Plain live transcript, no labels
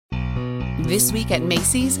This week at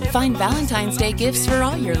Macy's, find Valentine's Day gifts for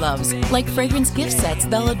all your loves, like fragrance gift sets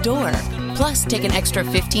they'll adore. Plus, take an extra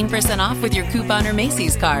 15% off with your coupon or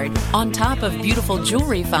Macy's card, on top of beautiful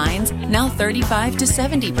jewelry finds, now 35 to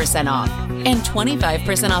 70% off, and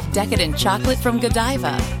 25% off decadent chocolate from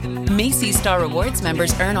Godiva. Macy's Star Rewards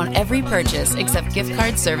members earn on every purchase except gift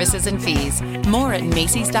card services and fees. More at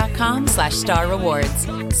Macys.com/Star Rewards.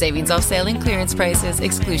 Savings off sale and clearance prices.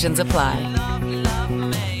 Exclusions apply.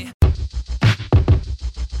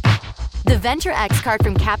 The Venture X card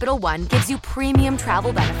from Capital One gives you premium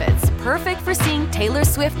travel benefits, perfect for seeing Taylor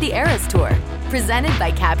Swift The Eras Tour. Presented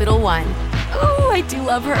by Capital One. Ooh, I do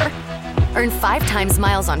love her. Earn 5 times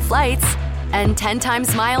miles on flights and 10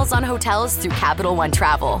 times miles on hotels through Capital One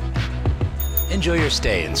Travel. Enjoy your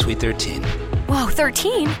stay in Suite 13. Whoa,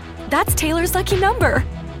 13? That's Taylor's lucky number.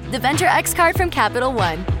 The Venture X card from Capital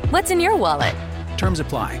One. What's in your wallet? Terms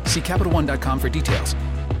apply. See CapitalOne.com for details.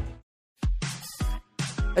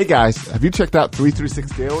 Hey guys, have you checked out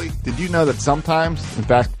 336 Daily? Did you know that sometimes, in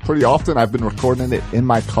fact, pretty often, I've been recording it in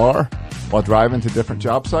my car while driving to different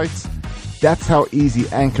job sites? That's how easy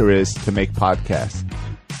Anchor is to make podcasts.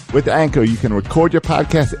 With Anchor, you can record your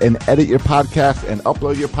podcast and edit your podcast and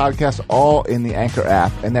upload your podcast all in the Anchor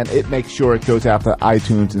app, and then it makes sure it goes out to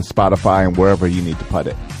iTunes and Spotify and wherever you need to put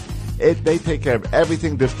it. They take care of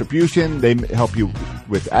everything distribution. They help you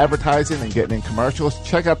with advertising and getting in commercials.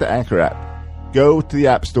 Check out the Anchor app. Go to the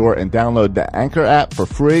App Store and download the Anchor app for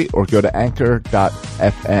free, or go to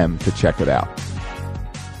anchor.fm to check it out.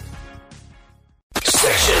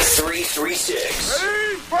 Section 336.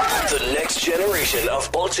 The next generation of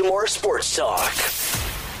Baltimore sports talk.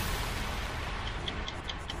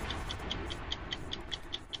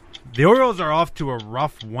 The Orioles are off to a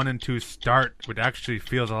rough 1-2 start, which actually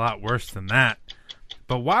feels a lot worse than that.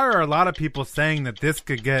 But why are a lot of people saying that this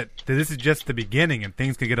is just the beginning and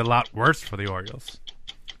things could get a lot worse for the Orioles?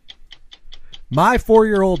 My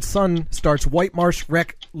 4-year-old son starts White Marsh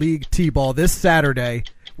Rec League T-ball this Saturday,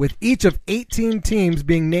 with each of 18 teams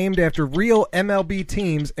being named after real MLB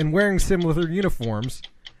teams and wearing similar uniforms.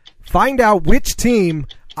 Find out which team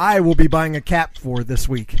I will be buying a cap for this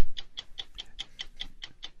week.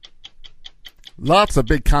 Lots of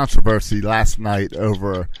big controversy last night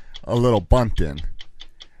over a little bunt-in.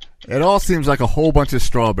 It all seems like a whole bunch of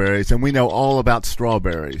strawberries, and we know all about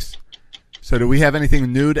strawberries. So do we have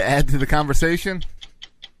anything new to add to the conversation?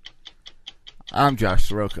 I'm Josh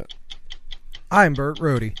Soroka. I'm Bert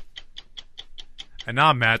Rohde. And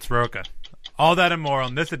I'm Matt Soroka. All that and more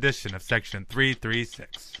on this edition of Section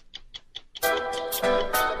 336.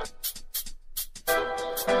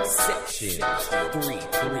 Section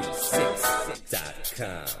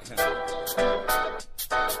 336.com.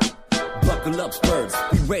 Buckle up, birds,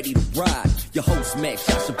 be ready to ride. Your host, Max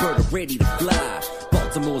Josh and Bert, are ready to fly.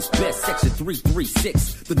 Baltimore's best, Section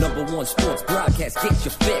 336. The #1 sports broadcast, get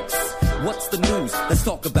your fix. What's the news? Let's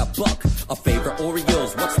talk about Buck. Our favorite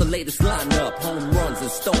Orioles, what's the latest lineup? Home runs and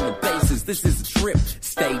stolen bases, this is a trip.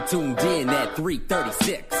 Stay tuned in at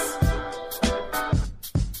 336.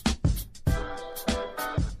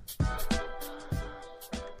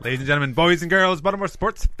 Ladies and gentlemen, boys and girls, Baltimore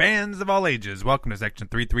sports fans of all ages, welcome to Section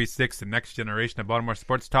 336, the next generation of Baltimore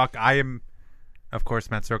sports talk. I am, of course,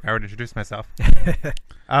 Matt Soroka. I already introduced myself. The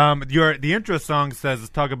intro song says, let's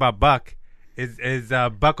talk about Buck. Is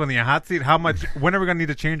Buck on the hot seat? When are we going to need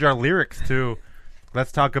to change our lyrics to,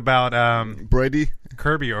 let's talk about Brady?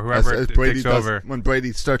 Kirby or whoever as Brady takes does, over. when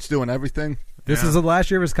Brady starts doing everything. This is the last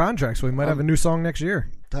year of his contract, so we might have a new song next year.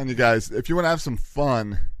 I'm telling you guys, if you want to have some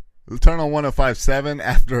fun, turn on 105.7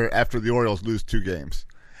 after the Orioles lose 2 games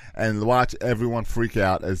and watch everyone freak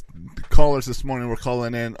out as the callers this morning were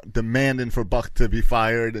calling in demanding for Buck to be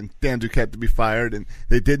fired and Dan Duquette to be fired, and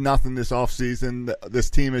they did nothing this offseason. This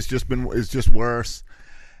team is just worse,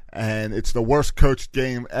 and it's the worst coached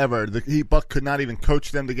game ever. Buck could not even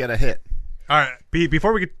coach them to get a hit. All right,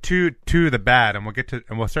 before we get to the bad, and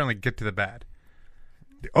we'll certainly get to the bad.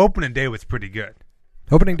 The opening day was pretty good.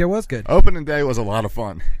 Opening day was good. Opening day was a lot of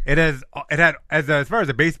fun. It had as far as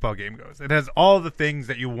a baseball game goes, it has all the things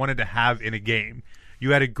that you wanted to have in a game.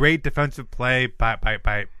 You had a great defensive play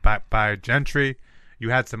by Gentry. You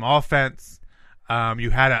had some offense. You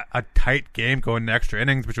had a tight game going to extra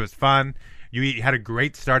innings, which was fun. You had a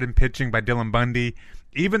great start in pitching by Dylan Bundy.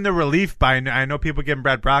 Even the relief I know people giving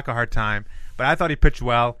Brad Brock a hard time, but I thought he pitched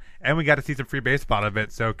well, and we got to see some free baseball out of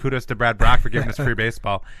it. So kudos to Brad Brock for giving us free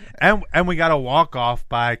baseball. And we got a walk-off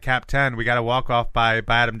by Cap 10. We got a walk-off by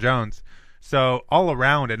Adam Jones. So all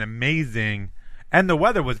around an amazing – and the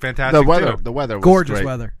weather was fantastic, too. The weather was gorgeous great.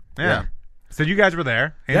 Weather. Yeah. So you guys were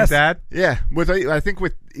there, and Yes. Dad? Yeah, I think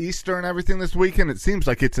with Easter and everything this weekend, it seems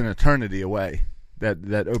like it's an eternity away.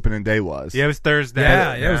 That opening day was. Yeah, it was Thursday.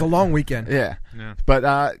 Yeah, it was a long weekend. Yeah. Yeah. But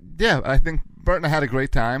I think Bert and I had a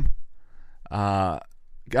great time. I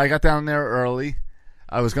got down there early.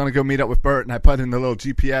 I was going to go meet up with Bert, and I put in the little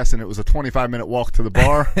GPS, and it was a 25-minute walk to the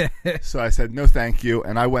bar. So I said, no thank you,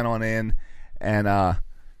 and I went on in, and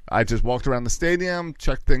I just walked around the stadium,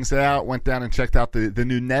 checked things out, went down and checked out the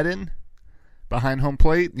new netting behind home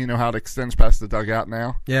plate. You know how it extends past the dugout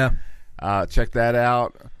now? Yeah. Checked that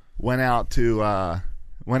out. Went out to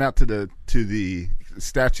the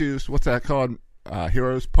statues. What's that called?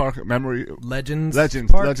 Heroes Park, Legends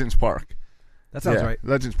Park. That sounds Yeah, right.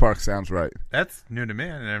 Legends Park sounds right. That's new to me.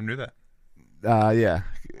 I never knew that. Yeah,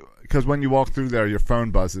 because when you walk through there, your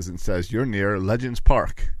phone buzzes and says you're near Legends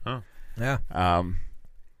Park. Oh. Yeah.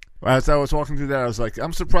 As I was walking through there, I was like,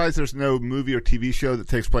 I'm surprised there's no movie or TV show that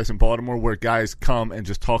takes place in Baltimore where guys come and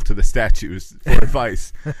just talk to the statues for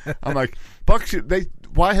advice. I'm like, Buck,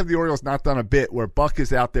 why have the Orioles not done a bit where Buck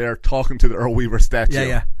is out there talking to the Earl Weaver statue?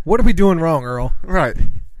 Yeah. What are we doing wrong, Earl? Right.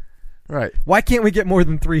 Why can't we get more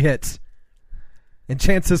than 3 hits? And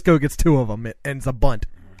Chance Cisco gets 2 of them, and it's a bunt.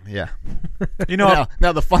 Yeah. You know,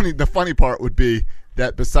 Now the funny part would be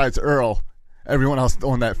that besides Earl, everyone else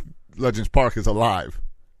on that Legends Park is alive.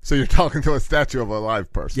 So you're talking to a statue of a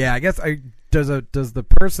live person. Yeah, I guess does the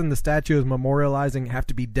person the statue is memorializing have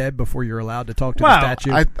to be dead before you're allowed to talk to the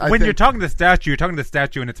statue? When you're talking to the statue, you're talking to the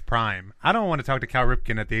statue in its prime. I don't want to talk to Cal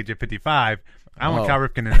Ripken at the age of 55. I want Cal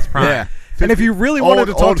Ripken in his prime. Yeah. And if you really wanted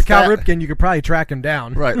to talk to Cal fat- Ripken, you could probably track him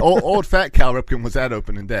down. Right. Old fat Cal Ripken was at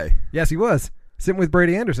opening day. Yes, he was. Sitting with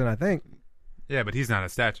Brady Anderson, I think. Yeah, but he's not a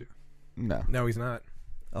statue. No, he's not.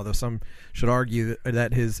 Although some should argue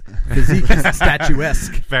that his physique is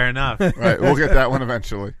statuesque. Fair enough. Right. We'll get that one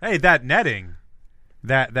eventually. Hey, that netting.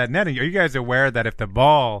 That netting. Are you guys aware that if the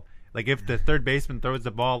ball, like if the third baseman throws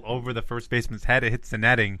the ball over the first baseman's head, it hits the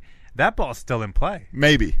netting, that ball's still in play?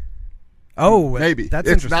 Maybe. Oh, maybe. That's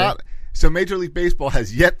it's interesting. not. So Major League Baseball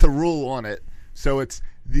has yet to rule on it. So it's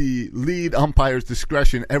the lead umpire's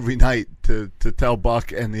discretion every night to tell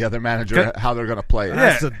Buck and the other manager how they're going to play it.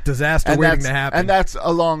 That's a disaster waiting to happen. And that's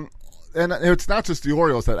along. And it's not just the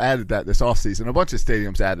Orioles that added that this offseason. A bunch of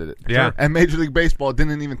stadiums added it. Yeah. And Major League Baseball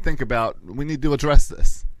didn't even think about, we need to address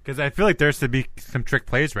this. Because I feel like there's to be some trick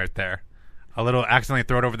plays right there. A little accidentally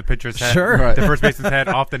throw it over the pitcher's head. Sure. Right. The first baseman's head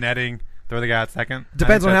off the netting. Throw the guy out second.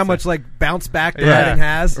 Depends on how much bounce back the netting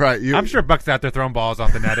has. Right. I'm sure Buck's out there throwing balls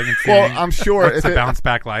off the netting and seeing Well, I'm sure what's the bounce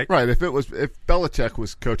back like. Right. If Belichick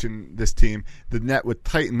was coaching this team, the net would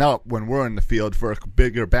tighten up when we're in the field for a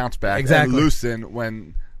bigger bounce back Exactly. and loosen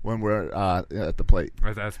when we're at the plate.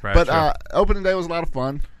 That's probably true. But opening day was a lot of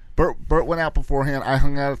fun. Bert went out beforehand. I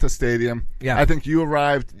hung out at the stadium. Yeah. I think you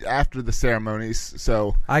arrived after the ceremonies.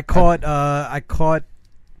 So I caught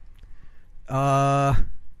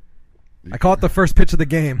the first pitch of the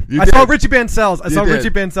game. You I saw did. Richie Bancells. I saw did.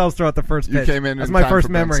 Richie Bancells throw out the first you pitch. came in. That's in my time first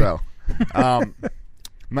for memory. Benzo.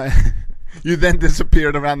 You then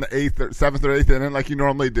disappeared around the 7th or 8th inning like you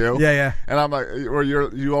normally do. Yeah. And I'm like, or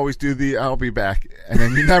you always do the I'll be back, and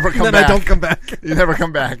then you never come Then back. I don't come back. You never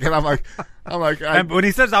come back, and I'm like, And when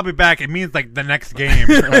he says I'll be back, it means like the next game.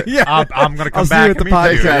 Yeah. I'm going to come I'll see back you at the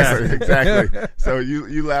immediately. podcast. Exactly. So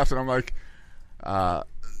you laughed, and I'm like, 9th,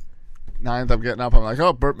 I'm getting up. I'm like,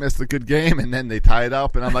 oh, Bert missed a good game, and then they tie it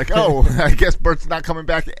up, and I'm like, oh, I guess Bert's not coming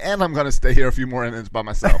back, and I'm going to stay here a few more innings by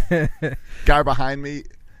myself. Guy behind me,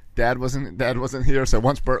 Dad wasn't here, so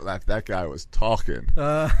once Bert left, that guy was talking.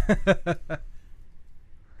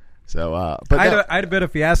 So, but I had a bit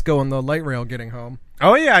of fiasco on the light rail getting home.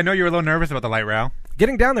 Oh yeah, I know you were a little nervous about the light rail.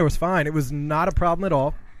 Getting down there was fine. It was not a problem at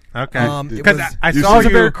all. Okay, Because I You saw see-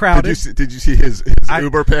 you. very crowded. Did you see his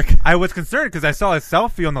Uber pic? I was concerned because I saw his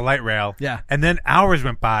selfie on the light rail. Yeah. And then hours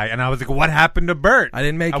went by, and I was like, "What happened to Bert? I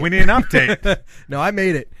didn't make it. We need an update." No, I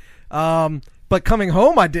made it. But coming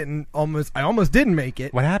home, I almost didn't make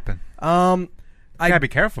it. What happened? I gotta be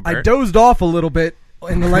careful, Bert. I dozed off a little bit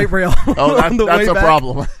in the light rail. Oh, on the that's way a back.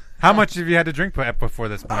 problem. How much have you had to drink before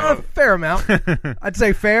this point? Fair amount. I'd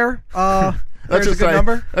say fair. Let's Fair's a just good say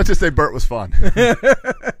number. let's just say Bert was fun. Yeah,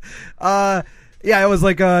 it was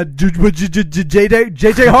like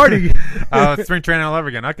JJ Hardy. Oh, it's spring training all over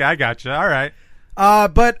again. Okay, I gotcha. All right.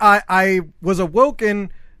 But I was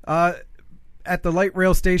awoken at the light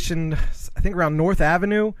rail station, I think around North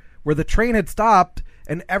Avenue, where the train had stopped,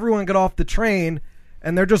 and everyone got off the train,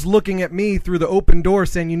 and they're just looking at me through the open door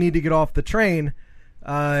saying, you need to get off the train.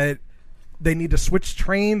 They need to switch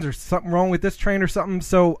trains or something wrong with this train or something.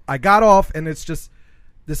 So I got off, and it's just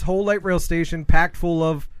this whole light rail station packed full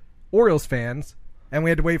of Orioles fans and we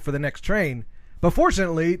had to wait for the next train. But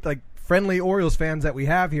fortunately, like friendly Orioles fans that we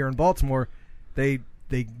have here in Baltimore, they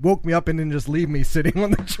woke me up and didn't just leave me sitting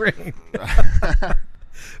on the train.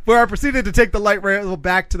 Where I proceeded to take the light rail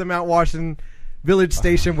back to the Mount Washington Village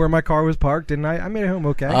station where my car was parked, and I made it home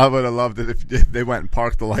okay. I would have loved it if they went and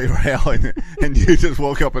parked the light rail and you just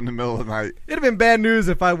woke up in the middle of the night. It'd have been bad news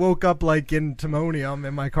if I woke up like in Timonium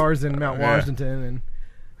and my car's in Mount Washington, and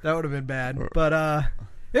that would have been bad. But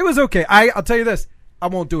it was okay. I'll tell you this: I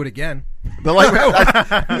won't do it again. The light rail,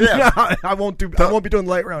 No, I won't be doing the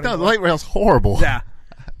light rail anymore. No, the light rail's horrible. Yeah.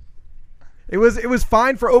 It was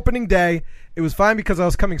fine for opening day. It was fine because I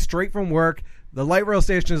was coming straight from work. The light rail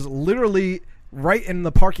station is literally right in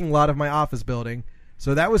the parking lot of my office building,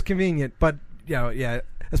 so that was convenient. But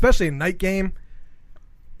especially a night game,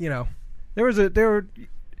 there was a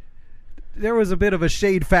bit of a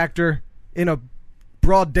shade factor in a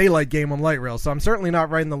broad daylight game on light rail. So I'm certainly not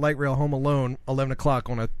riding the light rail home alone 11 o'clock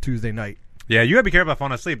on a Tuesday night. Yeah, you gotta be careful about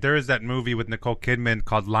falling asleep. There is that movie with Nicole Kidman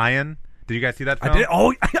called Lion. Did you guys see that film? I did.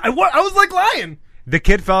 Oh, I was like Lion. The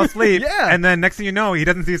kid fell asleep, Yeah. and then next thing you know, he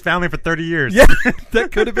doesn't see his family for 30 years. Yeah,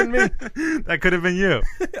 that could have been me. That could have been you.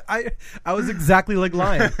 I was exactly like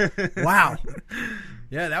Lion. Wow.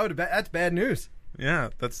 Yeah, that's bad news. Yeah,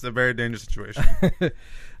 that's a very dangerous situation.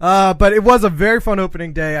 But it was a very fun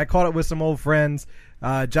opening day. I caught it with some old friends.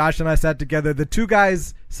 Josh and I sat together. The two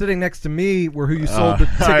guys sitting next to me were who you sold the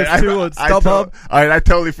tickets to on StubHub. All right, I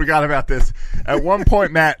totally forgot about this. At one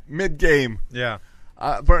point, Matt, mid-game, Yeah.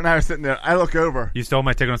 Bert and I are sitting there. I look over. You stole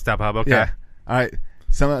my ticket on StubHub, okay. Yeah. All right.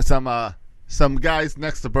 Some guys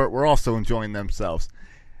next to Bert were also enjoying themselves.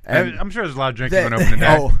 And I'm sure there's a lot of drinking on opening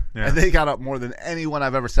day. Yeah. And they got up more than anyone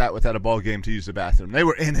I've ever sat with at a ball game to use the bathroom. They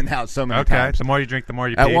were in and out so many times. The more you drink, the more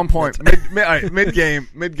you pee. At one point, mid-game,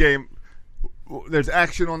 there's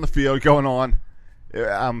action on the field going on.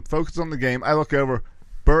 I'm focused on the game. I look over.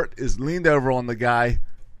 Bert is leaned over on the guy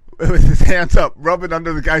with his hands up, rubbing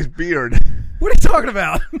under the guy's beard. What are you talking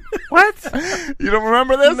about? What? You don't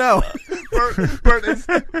remember this? No.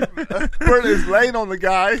 Bert is laying on the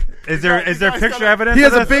guy. Is there picture evidence? He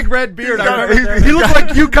has of a this? big red beard. He He looks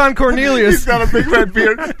like Yukon Cornelius. He's got a big red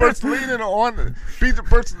beard. Bert's leaning on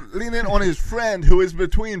his friend who is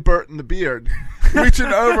between Bert and the beard,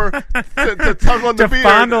 reaching over to tug on the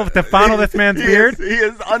beard. To fondle this man's beard? He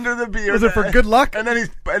is under the beard. Was it for good luck? And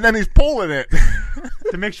then he's pulling it.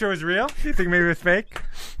 To make sure it was real? You think maybe it was fake?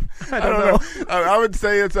 I don't know. I would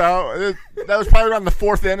say that was probably around the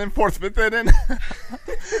fourth, fifth inning.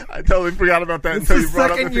 I totally forgot about that It's until the you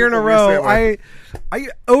brought up second the year in a people we sit row. with. I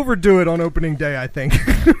overdo it on opening day, I think.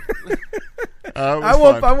 I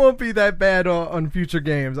won't be that bad on future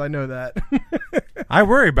games. I know that. I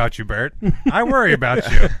worry about you, Bert. I worry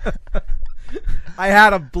about you. I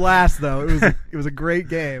had a blast though. It was a great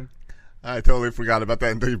game. I totally forgot about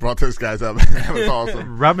that until you brought those guys up. That was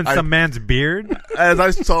awesome. Rubbing some man's beard? As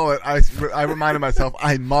I saw it, I reminded myself,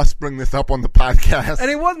 I must bring this up on the podcast.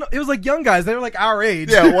 And it was like young guys. They were like our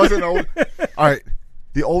age. Yeah, it wasn't old. All right.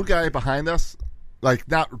 The old guy behind us, like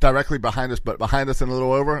not directly behind us, but behind us and a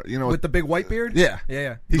little over, with the big white beard? Yeah.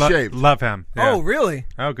 Yeah. He shaved. Love him. Yeah. Oh, really?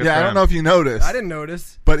 Oh, good Yeah, for I don't him. know if you noticed. I didn't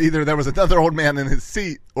notice. But either there was another old man in his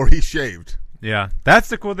seat or he shaved. Yeah, that's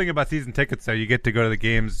the cool thing about season tickets, though. You get to go to the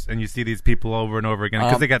games and you see these people over and over again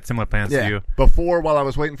because they got similar plans to you. Before, while I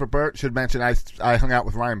was waiting for Bert, should mention I hung out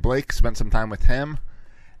with Ryan Blake, spent some time with him,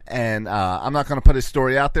 and I'm not going to put his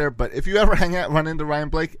story out there, but if you ever run into Ryan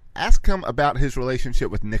Blake, ask him about his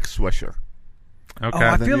relationship with Nick Swisher. Okay. Oh,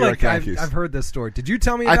 I The feel New York like Yankees. I've heard this story. Did you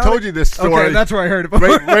tell me I about told it? you this story. Okay, that's where I heard it before.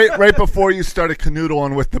 right before you started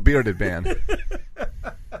canoodling with the bearded man.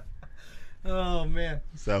 Oh, man.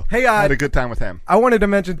 So, Hey, I had a good time with him. I wanted to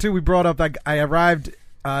mention, too, we brought up, I arrived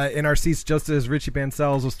in our seats just as Richie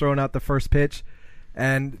Bancells was throwing out the first pitch,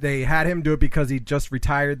 and they had him do it because he just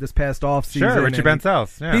retired this past offseason. Sure, Richie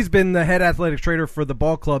Bancells. Yeah. He's been the head athletic trainer for the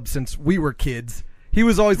ball club since we were kids. He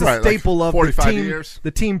was always the Right, staple like of 45 years.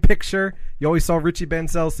 the team picture. You always saw Richie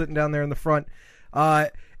Bancells sitting down there in the front.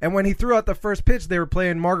 And when he threw out the first pitch, they were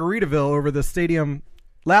playing Margaritaville over the stadium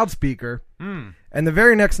loudspeaker. And the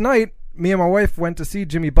very next night, me and my wife went to see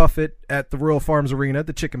Jimmy Buffett at the Royal Farms Arena,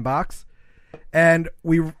 the Chicken Box. And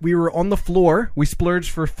we were on the floor. We splurged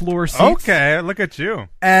for floor seats. Okay, look at you.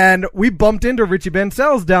 And we bumped into Richie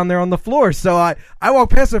Bancells down there on the floor. So I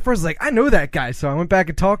walked past him at first, like, I know that guy. So I went back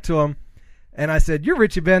and talked to him. And I said, "You're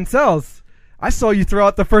Richie Bancells. I saw you throw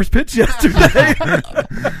out the first pitch yesterday."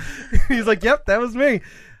 He's like, "Yep, that was me."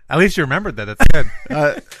 At least you remembered that. That's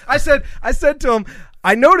good. I said to him,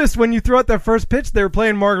 "I noticed when you threw out that first pitch, they were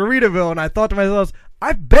playing Margaritaville, and I thought to myself,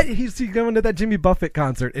 I bet he's going to that Jimmy Buffett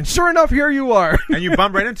concert. And sure enough, here you are. And you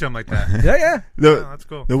bumped right into him like that. Yeah. That's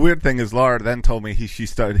cool. The weird thing is, Laura then told me he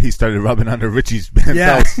started rubbing under Richie's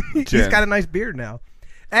belt's He's chin. got a nice beard now.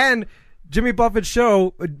 And Jimmy Buffett's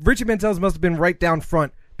show, Richie Mantel's must have been right down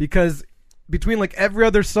front because between like every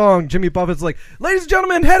other song, Jimmy Buffett's like, ladies and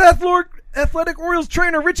gentlemen, head athletic Orioles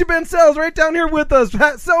trainer Richie Mantel's right down here with us,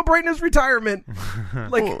 celebrating his retirement.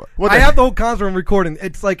 I have the whole concert I'm recording.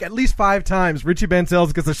 It's like at least 5 times Richie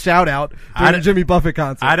Mantel's gets a shout out during the Jimmy Buffett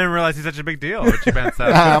concert. I didn't realize he's such a big deal, Richie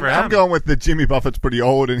Mantel. I'm going with the Jimmy Buffett's pretty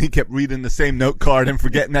old, and he kept reading the same note card and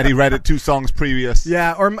forgetting that he read it 2 songs previous.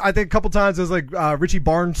 Yeah, or I think a couple times it was like Richie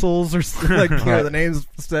Barnsouls or like the names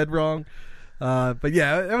said wrong. But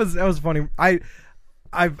yeah, that was funny. I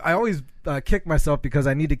always kick myself because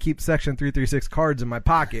I need to keep Section 336 cards in my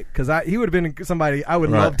pocket because he would have been somebody I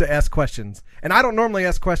would love to ask questions, and I don't normally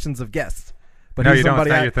ask questions of guests. But no, he's you don't.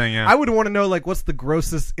 somebody It's not your thing. Yeah. I would want to know like what's the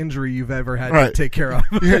grossest injury you've ever had to take care of.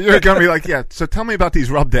 You're gonna be like, yeah. So tell me about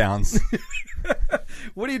these rub downs.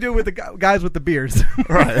 What do you do with the guys with the beers?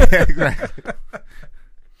 Right, exactly.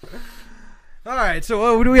 All right,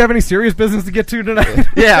 so do we have any serious business to get to tonight?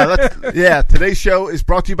 Today's show is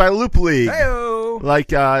brought to you by Loop League. Hey-o.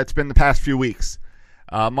 Like it's been the past few weeks.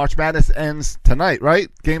 March Madness ends tonight, right?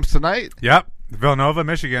 Games tonight? Yep. Villanova,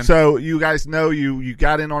 Michigan. So you guys know you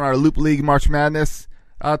got in on our Loop League March Madness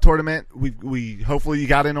tournament. We hopefully you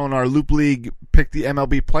got in on our Loop League pick the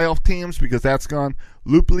MLB playoff teams because that's gone.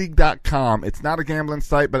 LoopLeague.com. It's not a gambling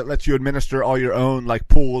site, but it lets you administer all your own like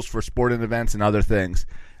pools for sporting events and other things.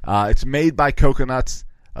 It's made by Coconuts,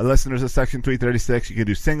 listeners of Section 336. You can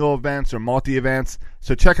do single events or multi-events.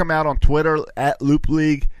 So check them out on Twitter at Loop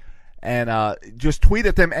League, and just tweet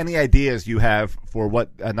at them any ideas you have for what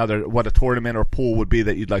a tournament or pool would be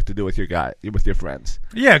that you'd like to do with your friends.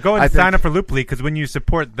 Yeah, go and sign up for Loop League because when you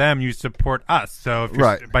support them, you support us. So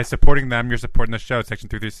if by supporting them, you're supporting the show, Section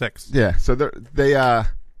 336. Yeah, so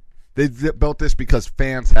they built this because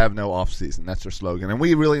fans have no off season. That's their slogan, and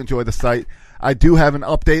we really enjoy the site. I do have an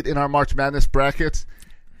update in our March Madness brackets.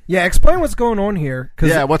 Yeah, explain what's going on here.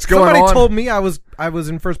 What's going on? Somebody told me I was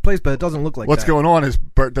in first place, but it doesn't look like what's that. going on is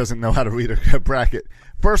Bert doesn't know how to read a bracket.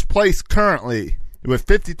 First place currently with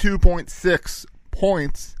 52.6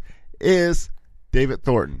 points is David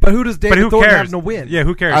Thornton. But who does David Thornton have to win? Yeah,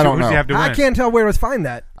 who cares? I don't know. Who does he have to win? I can't tell where to find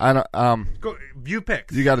that. I don't. Go view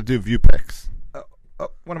picks. You got to do view picks.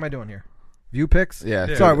 What am I doing here? View picks?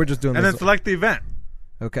 Yeah. Sorry, we're just doing and this. then select the event.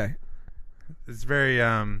 Okay. It's very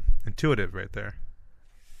intuitive right there.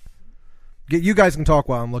 You guys can talk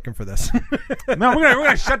while I'm looking for this. No, we're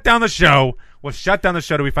gonna shut down the show. We'll shut down the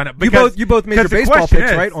show till we find out. You both made your baseball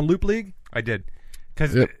picks, right, on Loop League? I did.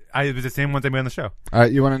 Because it was the same ones I made on the show. All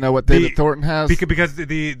right, you want to know what David Thornton has? Because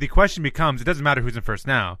the question becomes, it doesn't matter who's in first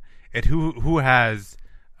now. Who has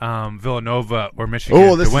Villanova or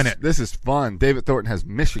Michigan to win it. This is fun. David Thornton has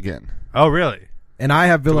Michigan. Oh, really? And I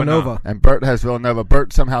have Villanova. And Bert has Villanova.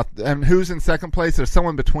 Bert somehow. And who's in second place? There's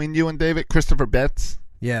someone between you and David. Christopher Betts.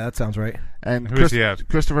 Yeah, that sounds right. And who does he have?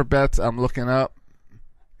 Christopher Betts, I'm looking up.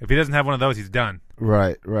 If he doesn't have one of those, he's done.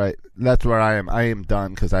 Right. That's where I am. I am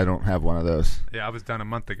done because I don't have one of those. Yeah, I was done a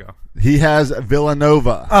month ago. He has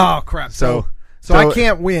Villanova. Oh, crap. So I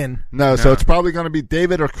can't win. No, so it's probably going to be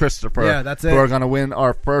David or Christopher. Yeah, that's it. Who are going to win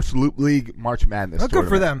our first Loop League March Madness tournament.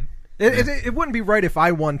 Good for them. It wouldn't be right if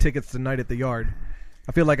I won tickets tonight at the Yard.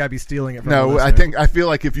 I feel like I'd be stealing it from the listener. I feel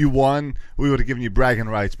like if you won, we would have given you bragging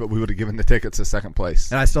rights, but we would have given the tickets to second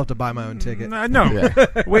place. And I still have to buy my own ticket. No.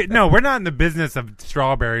 Yeah. Wait, no, we're not in the business of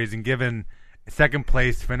strawberries and giving second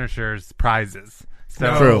place finishers prizes.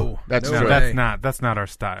 So true. That's true. That's not our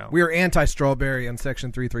style. We are anti-strawberry in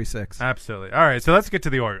Section 336. Absolutely. All right, so let's get to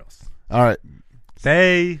the Orioles. All right.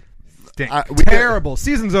 They stink. Terrible.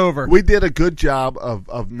 Season's over. We did a good job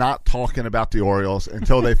of not talking about the Orioles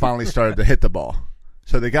until they finally started to hit the ball.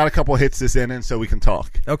 So they got a couple hits this inning, so we can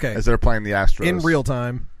talk. Okay. As they're playing the Astros in real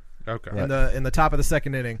time. Okay. In the top of the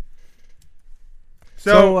second inning.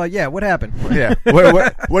 So what happened? Yeah.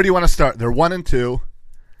 Where do you want to start? They're 1-2.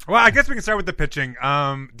 Well, I guess we can start with the pitching.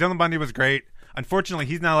 Dylan Bundy was great. Unfortunately,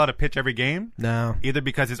 he's not allowed to pitch every game. No. Either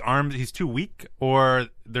because his arms, he's too weak, or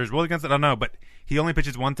there's rules against it. I don't know, but he only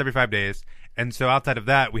pitches once every 5 days. And so outside of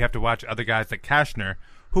that, we have to watch other guys like Cashner,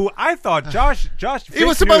 who I thought Josh. He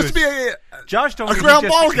was supposed to be Josh told me a ground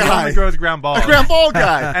ball guy. He only throws ground balls. A ground ball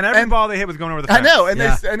guy. and every ball they hit was going over the fence. I know, and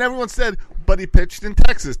and everyone said, but he pitched in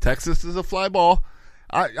Texas. Texas is a fly ball.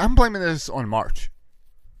 I'm blaming this on March.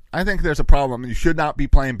 I think there's a problem. You should not be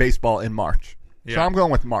playing baseball in March. Yeah. So I'm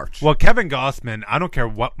going with March. Well, Kevin Gossman, I don't care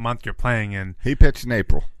what month you're playing in. He pitched in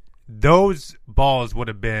April. Those balls would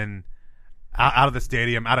have been out of the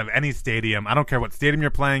stadium, out of any stadium. I don't care what stadium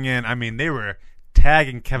you're playing in. I mean, they were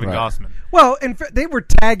tagging Kevin Gossman. Well, they were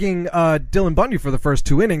tagging Dylan Bundy for the first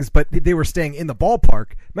 2 innings, but they were staying in the ballpark.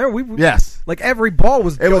 Remember, Yes. like every ball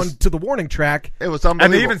was going to the warning track. It was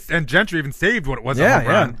unbelievable. And Gentry even saved what it was a home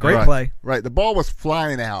run. Great play. Right, the ball was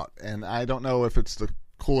flying out, and I don't know if it's the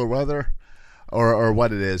cooler weather or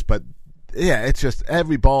what it is, but yeah, it's just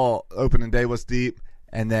every ball opening day was deep,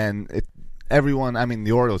 and then everyone. I mean,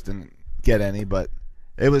 the Orioles didn't get any, but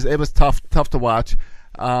it was tough to watch.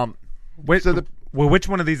 Which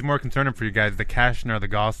one of these is more concerning for you guys, the Cashner or the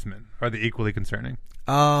Gossman? Are they equally concerning?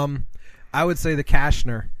 I would say the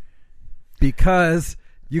Cashner, because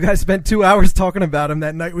you guys spent 2 hours talking about him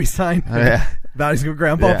that night we signed him, about he's a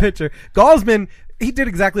ground ball pitcher. Gosman, he did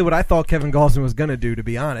exactly what I thought Kevin Gosman was going to do, to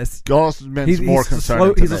be honest. Gosman's more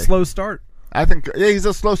concerning to He's me. a slow start. I think he's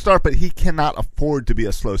a slow start, but he cannot afford to be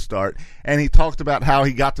a slow start. And he talked about how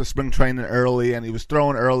he got to spring training early, and he was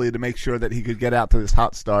throwing early to make sure that he could get out to this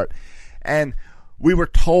hot start. And we were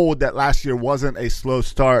told that last year wasn't a slow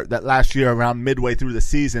start, that last year around midway through the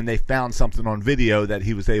season they found something on video that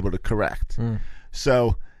he was able to correct.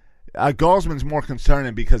 So Gosman's more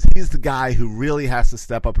concerning because he's the guy who really has to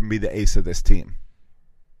step up and be the ace of this team.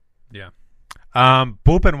 Yeah.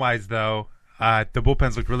 Bullpen-wise, though, the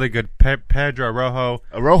bullpens looked really good. Pedro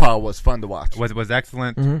Arojo was fun to watch. Was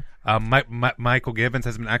excellent. Michael Givens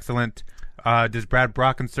has been excellent. Does Brad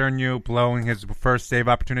Brock concern you, blowing his first save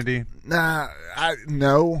opportunity?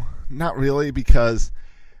 No, not really, because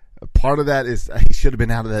part of that is he should have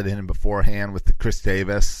been out of that inning beforehand with the Chris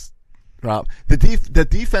Davis drop. The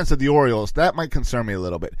defense of the Orioles, that might concern me a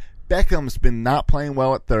little bit. Beckham's been not playing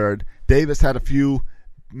well at third. Davis had a few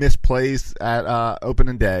missed plays at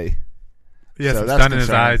opening day. Yes, so it's that's done in his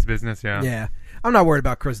concerning. eyes business, yeah. Yeah. I'm not worried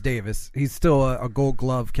about Chris Davis. He's still a Gold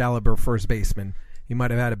Glove caliber first baseman. He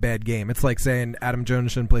might have had a bad game. It's like saying Adam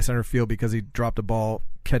Jones shouldn't play center field because he dropped a ball,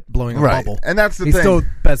 kept blowing a bubble. And that's the He's thing. still the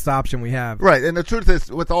best option we have. Right, and the truth is,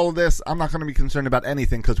 with all of this, I'm not going to be concerned about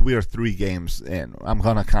anything because we are 3 games in. I'm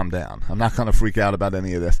going to calm down. I'm not going to freak out about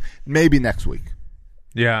any of this. Maybe next week.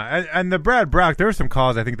 Yeah, and the Brad Brock, there were some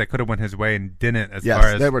calls I think that could have went his way and didn't, as far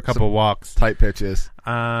as there were a couple walks. Tight pitches.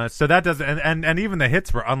 So that doesn't, and even the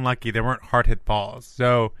hits were unlucky. They weren't hard hit balls.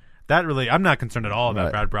 So that really, I'm not concerned at all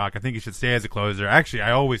about Brad Brock. I think he should stay as a closer. Actually,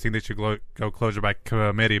 I always think they should go closer by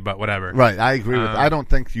committee, but whatever. Right, I agree with. I don't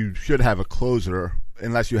think you should have a closer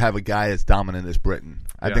unless you have a guy as dominant as Britton.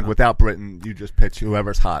 I think without Britton, you just pitch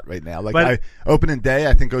whoever's hot right now. Opening day,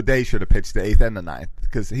 I think O'Day should have pitched the 8th and the 9th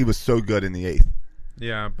because he was so good in the 8th.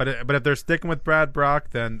 Yeah, but if they're sticking with Brad Brock,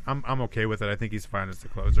 then I'm okay with it. I think he's fine as the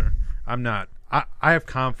closer. I'm not. I have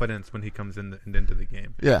confidence when he comes into the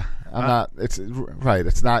game. Yeah, I'm not. It's right.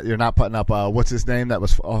 It's not. You're not putting up. What's his name? That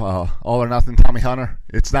was All or Nothing. Tommy Hunter.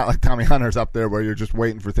 It's not like Tommy Hunter's up there where you're just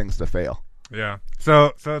waiting for things to fail. Yeah.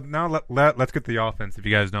 So now let's get to the offense, if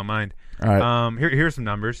you guys don't mind. All right. Here's some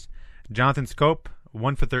numbers. Jonathan Scope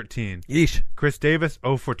 1 for 13. Yeesh. Chris Davis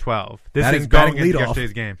 0 for 12. This Batting- is going batting into leadoff.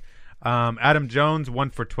 yesterday's game. Adam Jones 1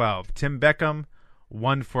 for 12. Tim Beckham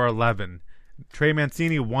 1 for 11. Trey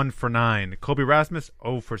Mancini 1 for 9. Kobe Rasmus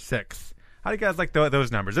 0 for 6. How do you guys like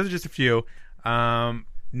those numbers? Those are just a few.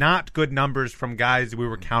 Not good numbers from guys we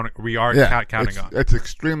are counting on. It's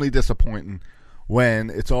extremely disappointing when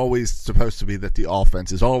it's always supposed to be that the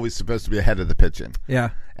offense is always supposed to be ahead of the pitching. Yeah.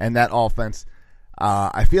 And that offense,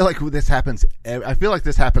 I feel like this happens. I feel like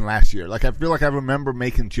this happened last year. Like I feel like I remember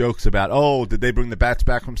making jokes about, did they bring the bats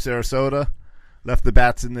back from Sarasota? Left the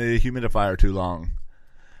bats in the humidifier too long.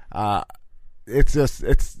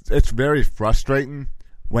 It's very frustrating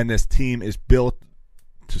when this team is built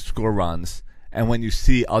to score runs, and when you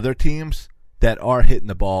see other teams that are hitting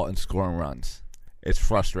the ball and scoring runs, it's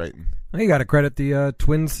frustrating. Well, you got to credit the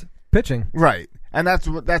Twins pitching. Right, and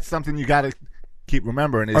that's something you got to keep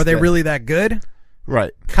remembering. Are they really that good?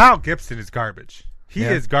 Right. Kyle Gibson is garbage. He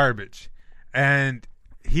is garbage, and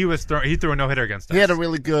he threw a no-hitter against us. He had a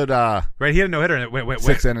really good right. He had a no-hitter in it.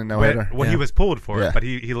 6-inning no-hitter. When he was pulled for Yeah. it, but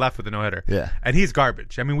he left with a no-hitter. Yeah. And he's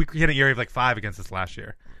garbage. I mean, we hit an ERA of like 5 against us last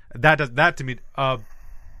year. That to me,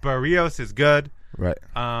 Barrios is good. Right.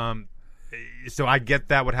 So I get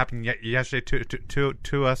that what happened yesterday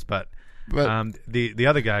to us, but the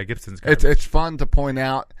other guy Gibson's garbage. It's fun to point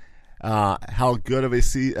out how good of a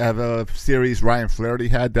series Ryan Flaherty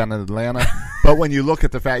had down in Atlanta. But when you look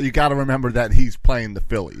at the fact, you got to remember that he's playing the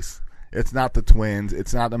Phillies. It's not the Twins.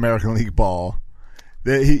 It's not American League ball.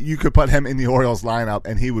 You could put him in the Orioles lineup,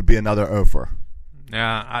 and he would be another offer.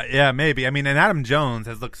 Yeah, maybe. I mean, and Adam Jones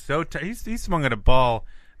has looked so. He swung at a ball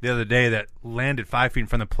the other day that landed 5 feet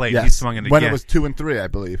from the plate. Yes. He swung it again. When it was 2-3, I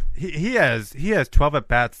believe. He has 12 at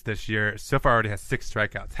bats this year. So far, already has 6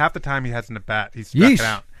 strikeouts. Half the time he has an at bat, he's struck it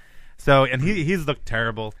out. So and he's looked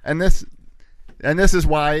terrible. And this is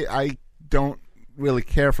why I don't really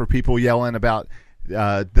care for people yelling about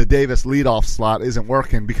the Davis leadoff slot isn't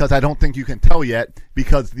working, because I don't think you can tell yet,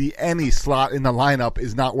 because any slot in the lineup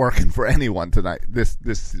is not working for anyone tonight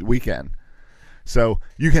this weekend. So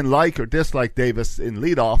you can like or dislike Davis in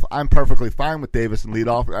leadoff. I'm perfectly fine with Davis in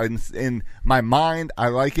leadoff. In my mind, I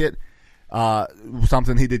like it.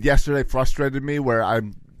 Something he did yesterday frustrated me, where I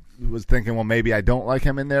was thinking, well, maybe I don't like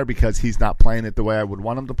him in there because he's not playing it the way I would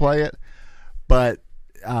want him to play it. But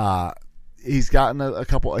he's gotten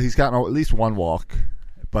He's gotten at least one walk.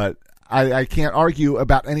 But I can't argue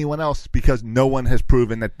about anyone else because no one has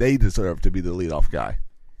proven that they deserve to be the leadoff guy.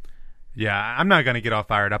 Yeah, I'm not going to get all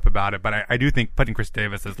fired up about it, but I do think putting Chris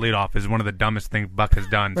Davis as leadoff is one of the dumbest things Buck has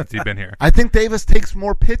done since he's been here. I think Davis takes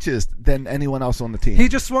more pitches than anyone else on the team. He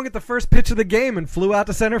just swung at the first pitch of the game and flew out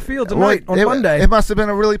to center field tonight on Monday. It must have been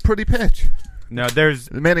a really pretty pitch. No,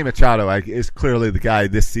 there's Manny Machado is clearly the guy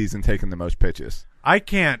this season taking the most pitches. I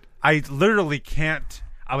literally can't.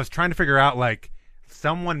 I was trying to figure out, like,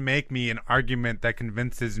 someone make me an argument that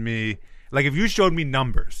convinces me. Like, if you showed me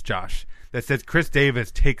numbers, Josh, that says Chris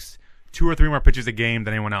Davis takes 2 or 3 more pitches a game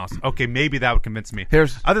than anyone else, okay, maybe that would convince me.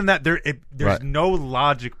 Other than that, there's right. no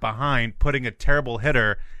logic behind putting a terrible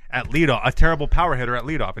hitter at leadoff, a terrible power hitter at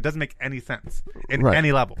leadoff. It doesn't make any sense in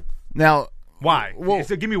any level. Now, why? Well,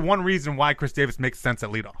 so give me one reason why Chris Davis makes sense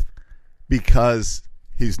at leadoff. Because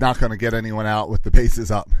he's not going to get anyone out with the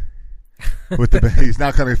bases up. He's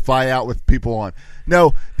not going to fly out with people on.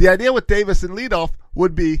 No, the idea with Davis in leadoff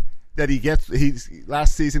would be that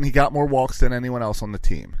last season he got more walks than anyone else on the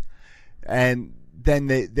team. And then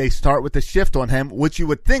they start with the shift on him, which you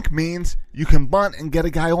would think means you can bunt and get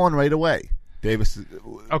a guy on right away. Davis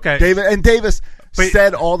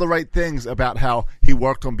said all the right things about how he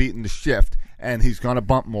worked on beating the shift, and he's going to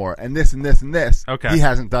bunt more, and this and this and this. Okay. He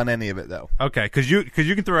hasn't done any of it, though. Okay, because you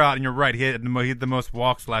can throw out, and you're right, he had the most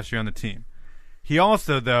walks last year on the team. He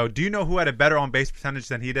also, though, do you know who had a better on-base percentage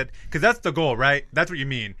than he did? Because that's the goal, right? That's what you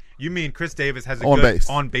mean. You mean Chris Davis has a good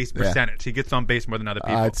on-base percentage. He gets on base more than other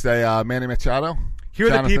people. I'd say Manny Machado,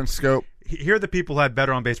 Jonathan Scope. Here are the people who had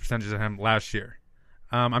better on-base percentages than him last year.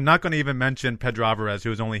 I'm not going to even mention Pedro Alvarez, who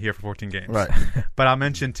was only here for 14 games. Right. But I'll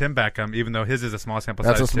mention Tim Beckham, even though his is a small sample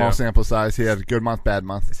size. That's a small sample size. He had a good month, bad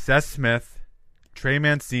month. Seth Smith, Trey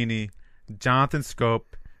Mancini, Jonathan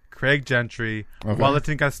Scope, Craig Gentry,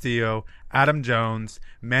 Wellington Castillo, Adam Jones,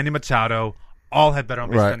 Manny Machado, all had better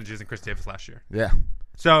on-base percentages than Chris Davis last year. Yeah.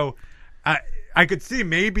 So I could see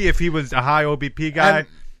maybe if he was a high OBP guy.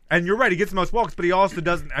 And you're right, he gets the most walks, but he also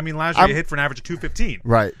doesn't. I mean, last year he hit for an average of 215.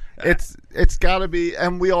 Right. It's got to be,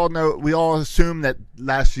 and we all assume that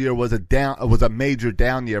last year was a major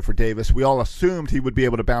down year for Davis. We all assumed he would be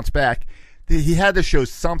able to bounce back. He had to show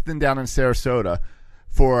something down in Sarasota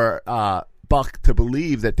for Buck to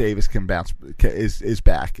believe that Davis is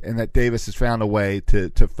back, and that Davis has found a way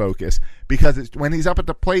to focus. Because when he's up at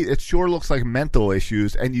the plate, it sure looks like mental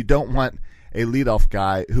issues, and you don't want a leadoff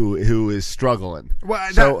guy who is struggling.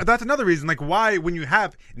 Well, that's another reason. Like, why, when you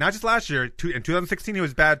have, not just last year, in 2016 he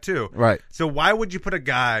was bad too. Right. So why would you put a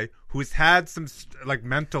guy who's had some like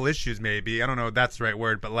mental issues, maybe, I don't know if that's the right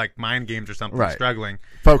word, but like mind games or something, struggling.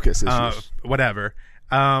 Focus issues. Whatever.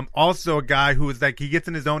 Also a guy who is like, he gets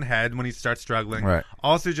in his own head when he starts struggling. Right.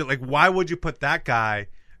 Also, just like, why would you put that guy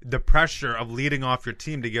the pressure of leading off your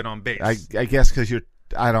team to get on base? I guess because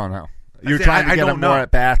I don't know. You're trying to get him more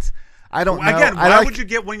at bats. I don't know. Again, why would you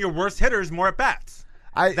get one of your worst hitters more at bats?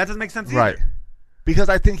 That doesn't make sense either. Right. Because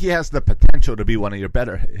I think he has the potential to be one of your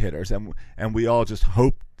better hitters, and we all just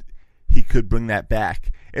hope he could bring that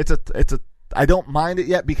back. I don't mind it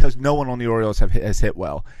yet because no one on the Orioles has hit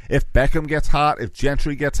well. If Beckham gets hot, if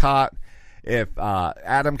Gentry gets hot, if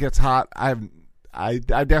Adam gets hot, I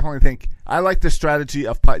definitely think I like the strategy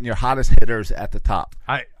of putting your hottest hitters at the top.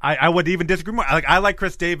 I would even disagree more. I like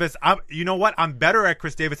Chris Davis. You know what? I'm better at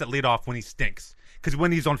Chris Davis at leadoff when he stinks. Because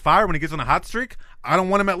when he's on fire, when he gets on a hot streak, I don't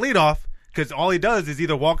want him at leadoff because all he does is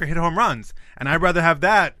either walk or hit home runs. And I'd rather have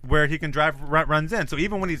that where he can drive runs in. So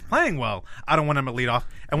even when he's playing well, I don't want him at leadoff.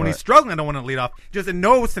 And when he's struggling, I don't want him at leadoff. Just in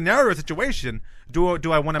no scenario or situation do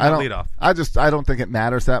I want him at leadoff. I don't think it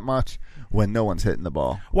matters that much when no one's hitting the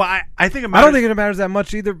ball. Well, I think it matters. I don't think it matters that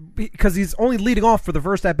much either because he's only leading off for the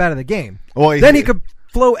first at-bat of the game. Well, then he could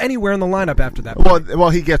flow anywhere in the lineup after that.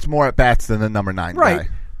 Well, he gets more at-bats than the number 9 right. guy.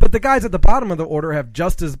 But the guys at the bottom of the order have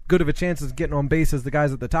just as good of a chance as getting on base as the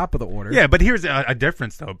guys at the top of the order. Yeah, but here's a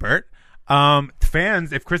difference, though, Bert.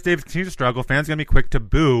 Fans, if Chris Davis continues to struggle, fans are going to be quick to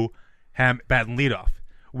boo him batting leadoff.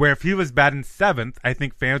 Where if he was batting 7th, I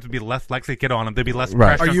think fans would be less likely to get on him. There'd be less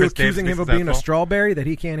pressure Are on you Chris Davis accusing to him be of being a successful. strawberry, that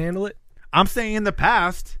he can't handle it? I'm saying in the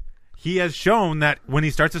past, he has shown that when he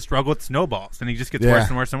starts to struggle, it snowballs, and he just gets worse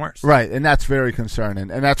and worse and worse. Right, and that's very concerning.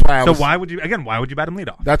 And that's why why would you bat him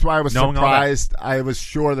leadoff? That's why I was knowing all surprised. I was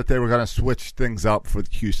sure that they were going to switch things up for the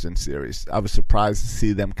Houston series. I was surprised to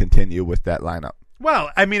see them continue with that lineup. Well,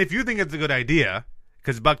 I mean, if you think it's a good idea,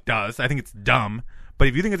 because Buck does, I think it's dumb, but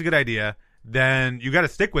if you think it's a good idea, then you got to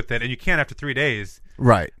stick with it, and you can't after 3 days,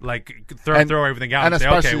 right? Like throw everything out and say,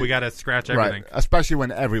 okay, we got to scratch everything. Right, especially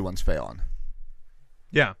when everyone's failing.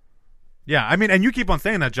 Yeah. I mean, and you keep on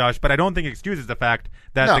saying that, Josh, but I don't think it excuses the fact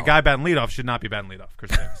that the guy batting leadoff should not be batting leadoff,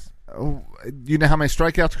 Chris Davis. You know how many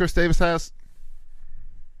strikeouts Chris Davis has?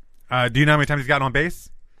 Do you know how many times he's gotten on base?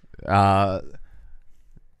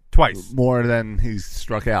 Twice. More than he's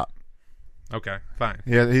struck out. Okay, fine.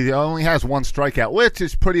 Yeah, he only has 1 strikeout, which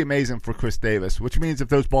is pretty amazing for Chris Davis, which means if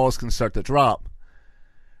those balls can start to drop,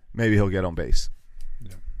 maybe he'll get on base.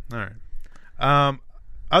 Yeah. All right.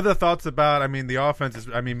 Other thoughts about, the offense is,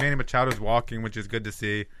 Manny Machado's walking, which is good to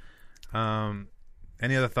see.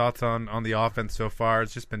 Any other thoughts on the offense so far?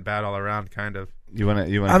 It's just been bad all around, kind of.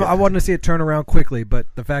 I wanted to see it turn around quickly, but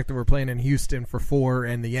the fact that we're playing in Houston for 4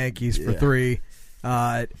 and the Yankees for 3,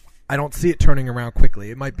 I don't see it turning around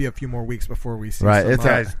quickly. It might be a few more weeks before we see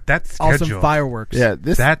that schedule. Awesome fireworks. Yeah,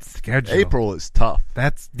 that schedule. April is tough.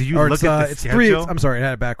 Did you look at the schedule? 3. I'm sorry, I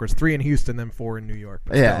had it backwards. 3 in Houston, then 4 in New York.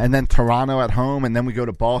 And then Toronto at home, and then we go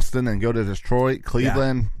to Boston and go to Detroit,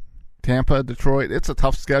 Cleveland, Tampa, Detroit. It's a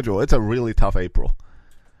tough schedule. It's a really tough April.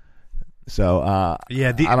 So I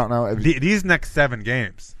don't know. These next 7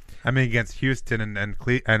 games, against Houston and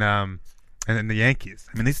then the Yankees.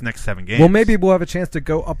 These next 7 games. Well, maybe we'll have a chance to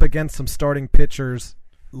go up against some starting pitchers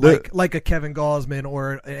like a Kevin Gausman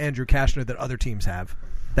or an Andrew Cashner that other teams have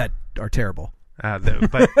that are terrible.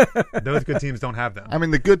 But those good teams don't have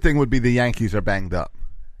them. The good thing would be the Yankees are banged up,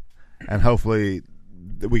 and hopefully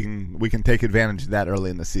we can take advantage of that early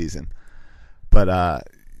in the season. But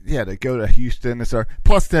to go to Houston is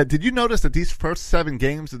plus. Did you notice that these first 7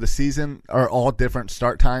 games of the season are all different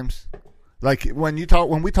start times? Like when we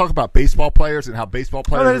talk about baseball players and how baseball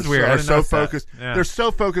players are so focused, they're so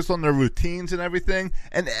focused on their routines and everything,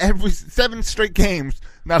 and every 7 straight games,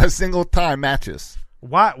 not a single time matches.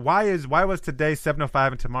 Why was today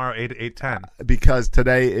 7:05 and tomorrow 8:10? Because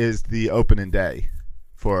today is the opening day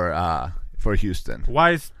for Houston.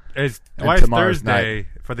 Why is Thursday night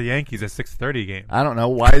for the Yankees a 6:30 game? I don't know.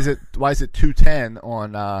 Why is it 2:10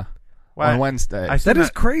 on Wednesday? That is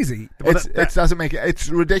crazy. It doesn't make it. It's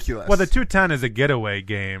ridiculous. Well, the 2:10 is a getaway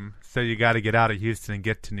game, so you got to get out of Houston and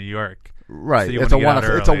get to New York. Right. So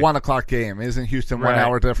it's a 1 o'clock game. Isn't Houston 1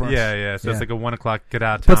 hour difference? Yeah. So it's like a 1 o'clock get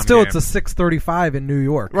out. But still, game. it's a 6:35 in New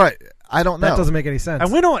York. Right. I don't know. That doesn't make any sense.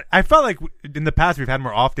 And I felt like in the past we've had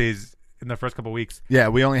more off days in the first couple of weeks. Yeah,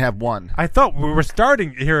 we only have 1. I thought we were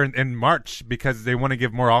starting here in March because they want to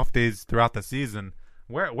give more off days throughout the season.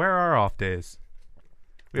 Where are off days?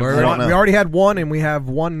 We already had 1, and we have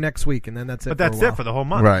 1 next week, and then that's it. But that's it for the whole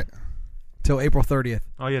month, right? Till April 30th.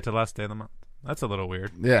 Oh yeah, till last day of the month. That's a little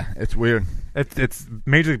weird. Yeah, it's weird. It's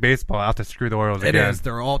Major League Baseball out to screw the Orioles again. It is.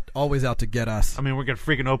 They're always out to get us. We're gonna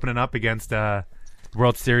freaking opening up against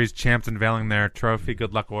World Series champs unveiling their trophy.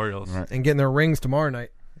 Good luck, Orioles, right. And getting their rings tomorrow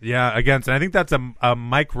night. Yeah, and I think that's a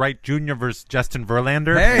Mike Wright Jr. versus Justin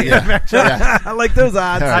Verlander. Hey, yeah. I like those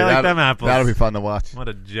odds. I like them apples. That'll be fun to watch. What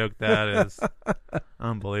a joke that is.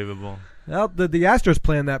 Unbelievable. Well, the Astros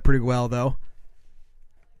planned that pretty well, though.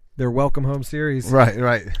 Their welcome home series.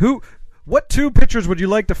 Right. What 2 pitchers would you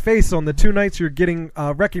like to face on the 2 nights you're getting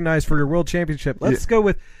recognized for your world championship? Let's go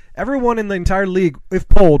with everyone in the entire league, if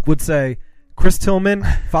polled, would say Chris Tillman,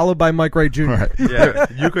 followed by Mike Wright Jr. Right. Yeah,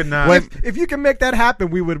 you could not. If you can make that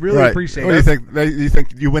happen, we would really appreciate what it. Do you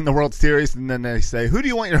think you win the World Series, and then they say, who do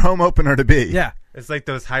you want your home opener to be? Yeah. It's like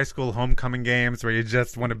those high school homecoming games where you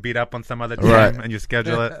just want to beat up on some other team and you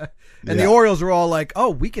schedule it. And the Orioles are all like, oh,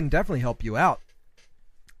 we can definitely help you out.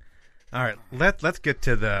 All right, let's get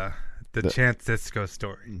to the Chance Sisco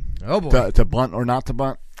story. Oh, boy. To bunt or not to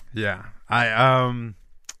bunt? Yeah.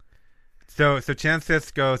 So Chance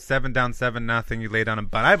Sisco, 7 down, 7-0. You lay down a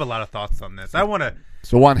bunt. I have a lot of thoughts on this. I want to.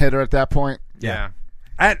 So 1 hitter at that point? Yeah.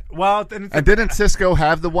 And didn't Sisco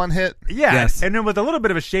have the 1 hit? Yeah. Yes. And it was a little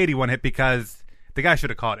bit of a shady 1 hit because the guy should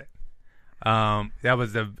have caught it. That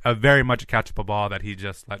was a very much a catchable ball that he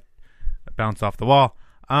just let bounce off the wall.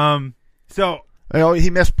 He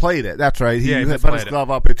misplayed it. That's right. He put his glove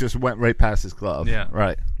up. It just went right past his glove. Yeah.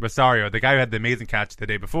 Right. Rosario, the guy who had the amazing catch the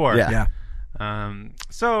day before. Yeah.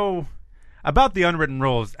 So about the unwritten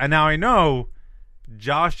rules. And now I know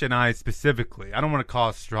Josh and I specifically, I don't want to call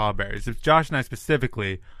us strawberries, if Josh and I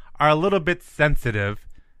specifically are a little bit sensitive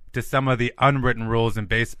to some of the unwritten rules in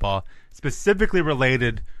baseball, specifically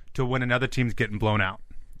related to when another team's getting blown out.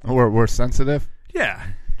 We're sensitive? Yeah.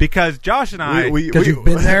 Because Josh and I, because you've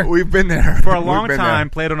been there? We've been there. For a long time,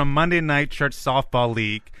 played on a Monday night church softball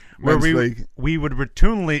league where we would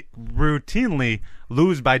routinely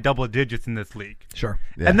lose by double digits in this league. Sure.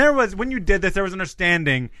 Yeah. And there was, when you did this, there was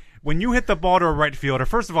understanding when you hit the ball to a right fielder,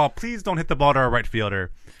 first of all, please don't hit the ball to a right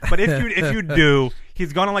fielder. But if you do,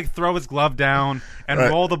 he's going to like throw his glove down and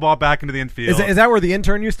roll the ball back into the infield. Is that where the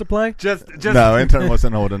intern used to play? Just no, intern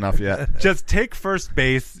wasn't old enough yet. Just take first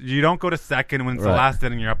base. You don't go to second when it's the last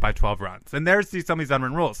inning. You're up by 12 runs. And there's some of these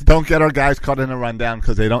unwritten rules. Don't get our guys caught in a rundown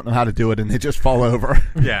because they don't know how to do it and they just fall over.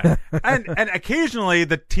 Yeah, and occasionally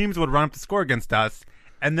the teams would run up the score against us,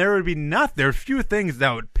 and there would be nothing. There are few things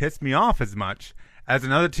that would piss me off as much as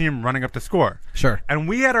another team running up the score. Sure. And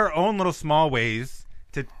we had our own little small ways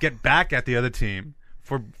to get back at the other team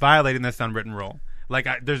for violating this unwritten rule. Like,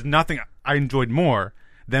 there's nothing I enjoyed more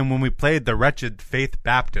than when we played the wretched Faith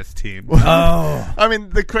Baptist team. Oh. I mean,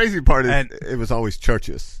 the crazy part is it was always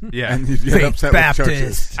churches. Yeah. And you get upset Baptist. with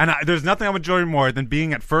churches. And there's nothing I would enjoy more than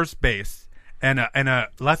being at first base and a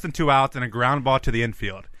less than 2 outs and a ground ball to the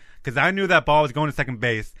infield. Because I knew that ball was going to second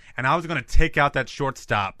base, and I was going to take out that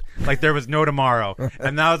shortstop like there was no tomorrow.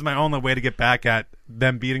 And that was my only way to get back at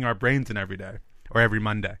them beating our brains in every day. Or every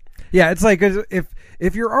Monday. Yeah, it's like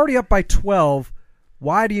if you're already up by 12,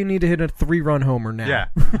 why do you need to hit a 3-run homer now?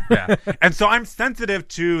 Yeah. And so I'm sensitive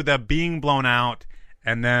to the being blown out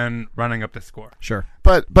and then running up the score. Sure.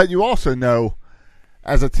 But you also know,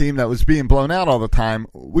 as a team that was being blown out all the time,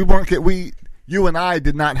 you and I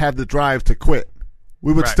did not have the drive to quit.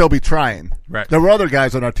 We would still be trying. Right. There were other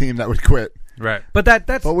guys on our team that would quit. Right. But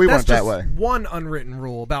we weren't just that way. One unwritten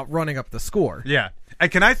rule about running up the score. Yeah.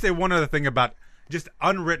 And can I say one other thing about just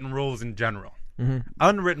unwritten rules in general? Mm-hmm.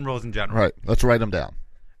 Unwritten rules in general. Right. Let's write them down.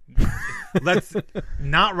 Let's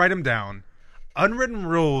not write them down. Unwritten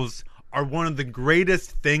rules are one of the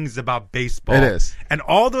greatest things about baseball. It is. And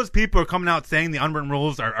all those people are coming out saying the unwritten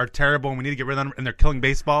rules are terrible and we need to get rid of them and they're killing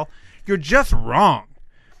baseball. You're just wrong.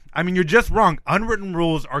 I mean, you're just wrong. Unwritten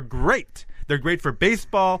rules are great. They're great for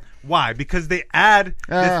baseball. Why? Because they add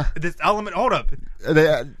this element. Hold up.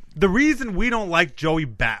 The reason we don't like Joey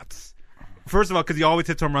Bats, first of all, because he always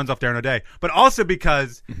hits home runs off Darren O'Day, but also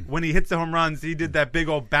because when he hits the home runs, he did that big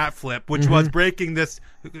old bat flip, which was breaking this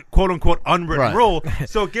quote-unquote unwritten rule.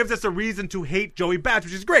 So it gives us a reason to hate Joey Bats,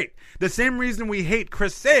 which is great. The same reason we hate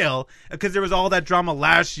Chris Sale, because there was all that drama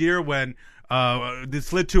last year when they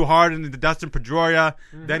slid too hard into Dustin Pedroia.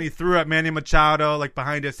 Then he threw at Manny Machado like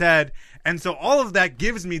behind his head. And so all of that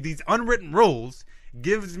gives me these unwritten rules,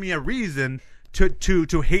 gives me a reason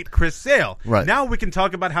to hate Chris Sale. Right. Now we can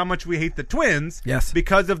talk about how much we hate the Twins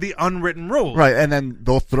because of the unwritten rules. Right, and then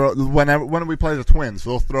they'll throw when we play the Twins,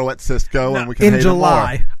 they'll throw at Cisco and we can hate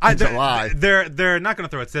July. Them more. In July. They're not going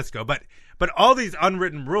to throw at Cisco, but all these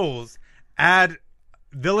unwritten rules add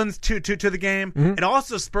villains to the game. It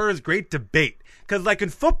also spurs great debate. Because, like in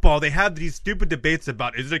football, they have these stupid debates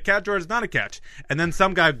about is it a catch or is it not a catch? And then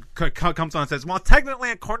some guy comes on and says, well,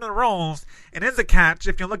 technically, according to the rules, it is a catch.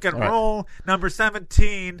 If you look at rule number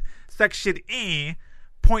 17, section E,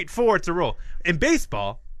 point 4, it's a rule. In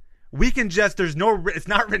baseball, we can just, it's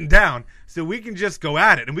not written down, so we can just go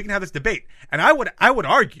at it, and we can have this debate. And I would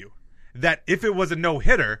argue that if it was a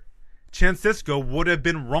no-hitter, Chance Cisco would have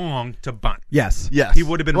been wrong to bunt. Yes. He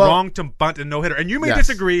would have been wrong to bunt a no-hitter. And you may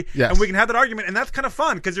disagree, and we can have that argument, and that's kind of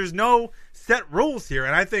fun because there's no set rules here.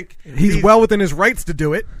 And I think he's well within his rights to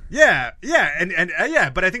do it. Yeah.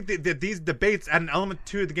 But I think that these debates add an element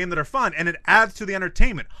to the game that are fun, and it adds to the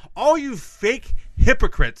entertainment. All you fake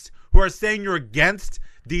hypocrites who are saying you're against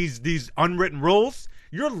these unwritten rules,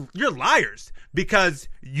 you're liars. Because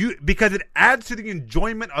it adds to the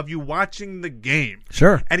enjoyment of you watching the game.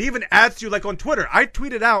 Sure. And even adds to, like on Twitter, I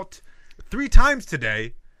tweeted out 3 times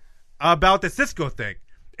today about the Cisco thing.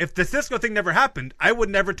 If the Cisco thing never happened, I would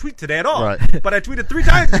never tweet today at all. Right. But I tweeted 3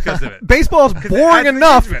 times because of it. Baseball is boring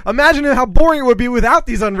enough. Imagine how boring it would be without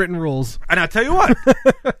these unwritten rules. And I'll tell you what,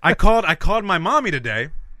 I called my mommy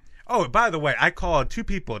today. Oh, by the way, I called 2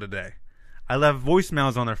 people today. I left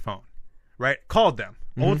voicemails on their phone. Right? Called them.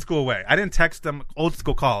 Old school way. I didn't text them. Old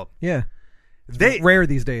school call. Yeah. Rare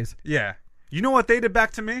these days. Yeah. You know what they did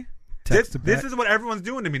back to me? This is what everyone's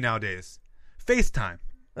doing to me nowadays. FaceTime.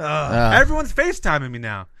 Everyone's FaceTiming me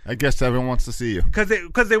now. I guess everyone wants to see you.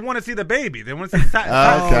 Because they want to see the baby. They want to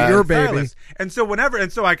see your baby. And so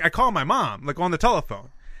I call my mom, like on the telephone.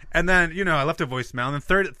 And then, I left a voicemail, and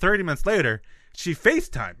then 30 minutes later, she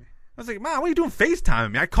FaceTimed me. I was like, Mom, what are you doing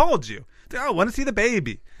FaceTiming me? I called you. I want to see the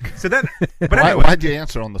baby. So then, but anyway. Why'd you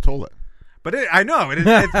answer on the toilet? But I know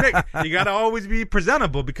it's big. You got to always be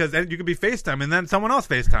presentable because then you can be FaceTime and then someone else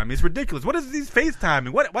FaceTime. It's ridiculous. What is these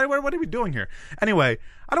FaceTiming? What are we doing here? Anyway,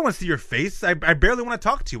 I don't want to see your face. I barely want to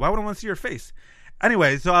talk to you. Why would I want to see your face?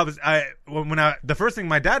 Anyway, so the first thing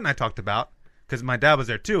my dad and I talked about, because my dad was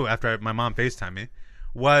there too after my mom FaceTimed me,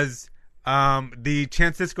 was the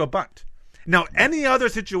Francisco bunt. Now, any other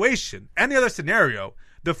situation, any other scenario,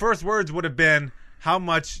 the first words would have been how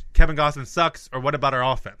much Kevin Gossman sucks or what about our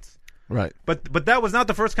offense. Right. But that was not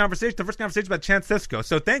the first conversation. The first conversation was about Francisco.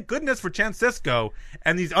 So thank goodness for Francisco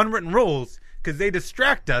and these unwritten rules because they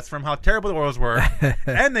distract us from how terrible the Royals were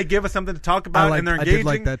and they give us something to talk about and they're engaging I did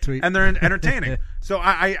like that tweet. and they're entertaining. So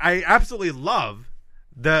I absolutely love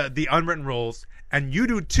the unwritten rules, and you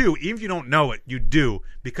do too. Even if you don't know it, you do,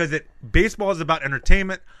 because baseball is about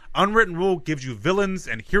entertainment. Unwritten rule gives you villains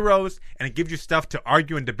and heroes, and it gives you stuff to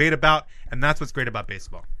argue and debate about, and that's what's great about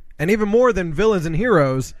baseball. And even more than villains and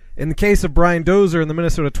heroes, in the case of Brian Dozier and the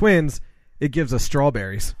Minnesota Twins, it gives us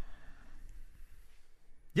strawberries.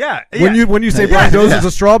 Yeah. When you say Brian Dozier's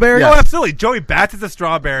a strawberry? Oh, absolutely. Joey Bats is a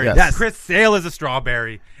strawberry. Yes. Chris Sale is a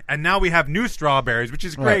strawberry. And now we have new strawberries, which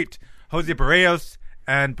is great. Right. Jose Barrios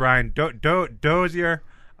and Brian Dozier,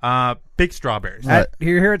 big strawberries.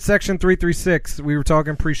 Here at Section 336, we were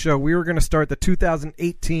talking pre-show. We were going to start the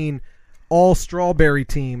 2018 all-strawberry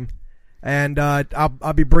team, and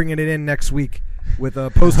I'll be bringing it in next week with a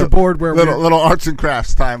poster board where little arts and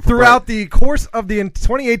crafts time throughout the course of the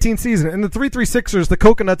 2018 season. And the 336ers, the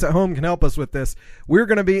Coconuts at home, can help us with this. We're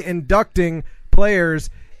going to be inducting players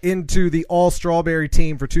into the all-strawberry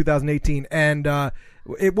team for 2018, and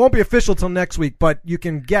it won't be official till next week, but you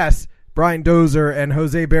can guess Brian Dozier and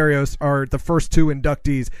Jose Barrios are the first two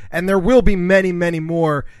inductees, and there will be many, many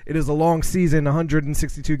more. It is a long season,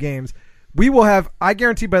 162 games. We will have, I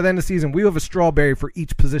guarantee by the end of the season, we will have a strawberry for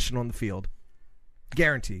each position on the field.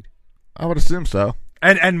 Guaranteed. I would assume so.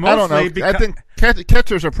 And mostly I don't know. I think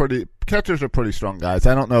catchers are pretty strong guys.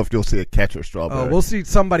 I don't know if you'll see a catcher strawberry. We'll see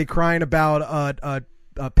somebody crying about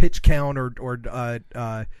a pitch count or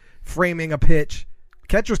framing a pitch.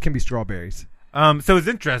 Catchers can be strawberries. So it's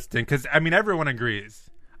interesting because, everyone agrees.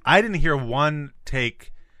 I didn't hear one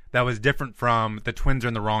take that was different from the Twins are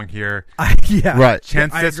in the wrong here. Yeah. Right.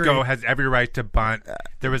 Francisco has every right to bunt.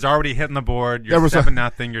 There was already hitting the board. You're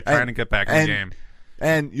 7-0. You're trying to get back in the game.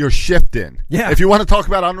 And you're shifting. Yeah. If you want to talk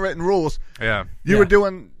about unwritten rules, the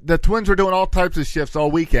Twins were doing all types of shifts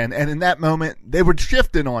all weekend, and in that moment, they were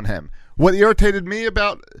shifting on him. What irritated me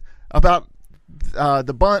about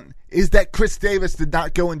the bunt is that Chris Davis did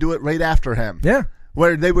not go and do it right after him. Yeah.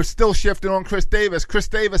 Where they were still shifting on Chris Davis. Chris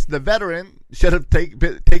Davis, the veteran, should have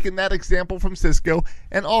taken that example from Cisco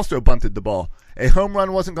and also bunted the ball. A home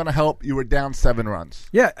run wasn't going to help. You were down 7 runs.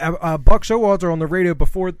 Yeah, Buck Showalter on the radio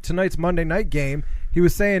before tonight's Monday night game, he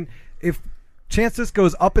was saying if Francisco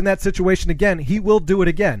goes up in that situation again, he will do it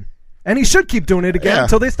again. And he should keep doing it again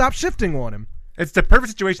until they stop shifting on him. It's the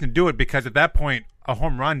perfect situation to do it because at that point, a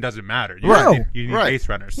home run doesn't matter. You need base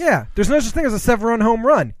runners. Yeah, there's no such thing as a 7-run home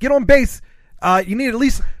run. Get on base. You need at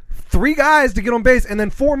least 3 guys to get on base and then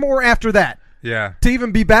 4 more after that. Yeah. To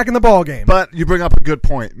even be back in the ball game. But you bring up a good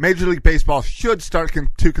point. Major League Baseball should start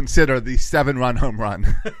to consider the 7-run home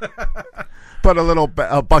run. Put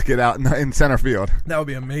a bucket out in center field. That would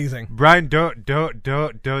be amazing. Brian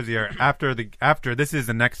Dozier after this is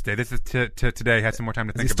the next day. This is today. Had some more time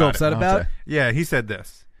to think about it. Is he still upset about it? Yeah, he said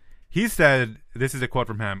this. He said, this is a quote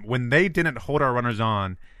from him, when they didn't hold our runners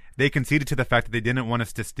on, they conceded to the fact that they didn't want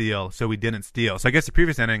us to steal, so we didn't steal. So I guess the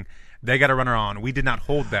previous inning, they got a runner on. We did not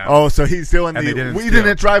hold them. Oh, so he's doing we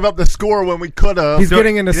didn't drive up the score when we could have. He's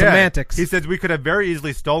getting into semantics. He says we could have very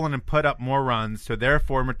easily stolen and put up more runs, so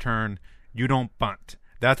therefore in return, you don't bunt.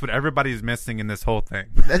 That's what everybody's missing in this whole thing.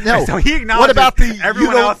 No. So he acknowledges what about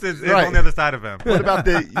everyone else is on the other side of him. What about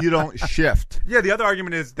you don't shift? Yeah, the other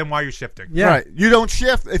argument is then why are you shifting? Yeah. Right. You don't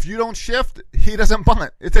shift. If you don't shift, he doesn't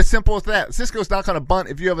bunt. It's as simple as that. Cisco's not going to bunt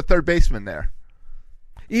if you have a third baseman there.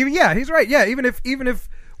 Yeah, he's right. Yeah, even if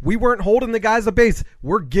we weren't holding the guys at base,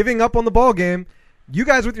 we're giving up on the ball game. You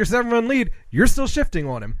guys with your 7-run lead, you're still shifting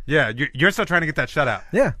on him. Yeah, you're still trying to get that shutout.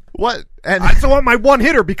 Yeah. What? And I still want my one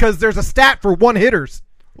hitter because there's a stat for one hitters.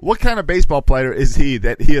 What kind of baseball player is he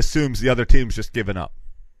that he assumes the other team's just giving up?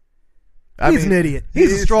 He's an idiot.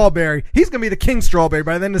 He's a strawberry. He's going to be the king strawberry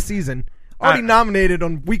by the end of the season. Already nominated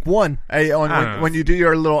on week 1. Hey, when you do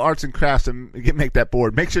your little arts and crafts and make that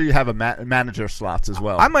board, make sure you have a manager slots as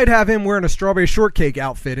well. I might have him wearing a strawberry shortcake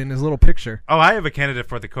outfit in his little picture. Oh, I have a candidate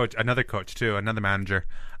for the coach, another coach too, another manager.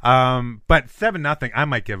 But 7-0, I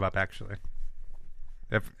might give up actually.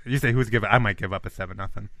 If you say who's give up, I might give up at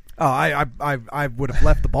 7-0. Oh, I would have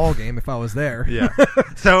left the ball game if I was there. Yeah.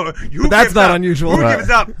 So that's not unusual. Who gives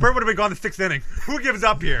up? Bert would have been gone the 6th inning. Who gives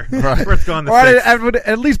up here? Right. Bert's gone the 6th. I Or would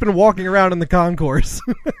at least been walking around in the concourse.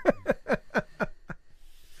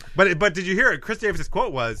 But did you hear it? Chris Davis's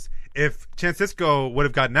quote was, if Chancisco would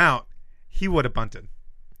have gotten out, he would have bunted.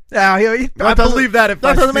 Yeah, I believe that. If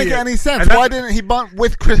that doesn't make any sense. Why didn't he bunt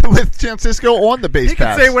with Chancisco on the base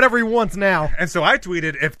pass? He can say whatever he wants now. And so I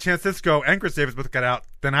tweeted, if Chancisco and Chris Davis both got out,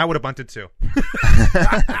 then I would have bunted too.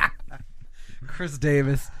 Chris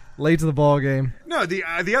Davis late to the ball game. No, the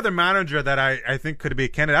other manager that I think could be a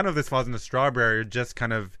candidate. I don't know if this falls into Strawberry or just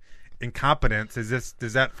kind of incompetence.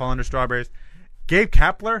 Does that fall under Strawberries? Gabe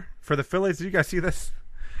Kapler for the Phillies. Did you guys see this?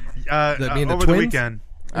 Over the weekend.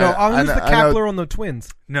 No, who's the Kapler on the Twins?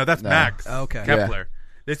 No, that's Max. Okay. Kepler.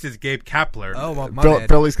 Yeah. This is Gabe Kapler. Oh, well, my bad.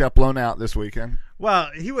 Phillies got blown out this weekend. Well,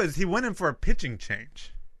 he went in for a pitching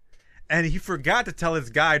change, and he forgot to tell his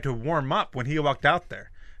guy to warm up when he walked out there.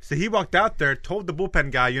 So he walked out there, told the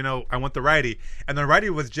bullpen guy, I want the righty, and the righty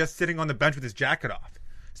was just sitting on the bench with his jacket off.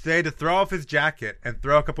 So they had to throw off his jacket and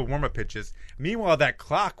throw a couple warm-up pitches. Meanwhile, that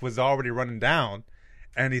clock was already running down,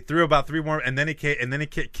 and he threw about 3 warm, and then he came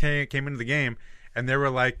into the game. And they were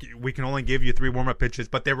like, we can only give you 3 warm-up pitches.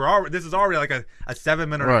 But this is already like a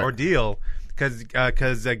 7-minute ordeal because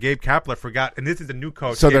Gabe Kapler forgot. And this is a new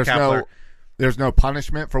coach, so Gabe Kapler. There's no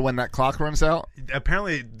punishment for when that clock runs out?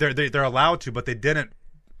 Apparently, they're allowed to, but they didn't.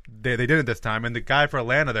 They didn't this time. And the guy for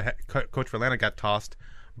Atlanta, the coach for Atlanta, got tossed.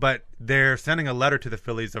 But they're sending a letter to the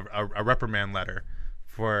Phillies, a reprimand letter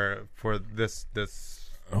for this.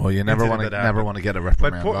 Oh, you never want to get a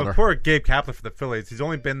reprimand letter. But poor Gabe Kapler for the Phillies. He's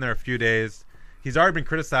only been there a few days. He's already been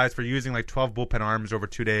criticized for using like 12 bullpen arms over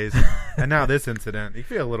 2 days, and now this incident. I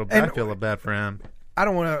feel a little bad for him. I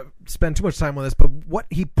don't want to spend too much time on this, but what,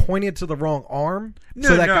 he pointed to the wrong arm,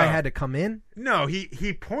 so that guy had to come in? No,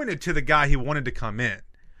 he pointed to the guy he wanted to come in,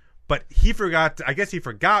 but he forgot. I guess he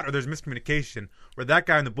forgot, or there's miscommunication where that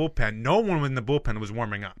guy in the bullpen, no one in the bullpen was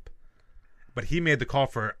warming up. But he made the call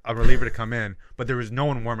for a reliever to come in, but there was no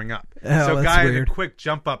one warming up. So a guy had a quick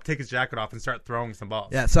jump up, take his jacket off, and start throwing some balls.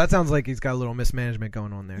 Yeah, so that sounds like he's got a little mismanagement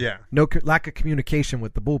going on there. Yeah. No lack of communication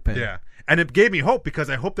with the bullpen. Yeah. And it gave me hope because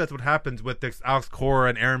I hope that's what happens with this Alex Cora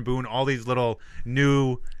and Aaron Boone, all these little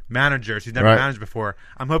new managers he's never managed before.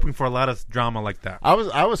 I'm hoping for a lot of drama like that. I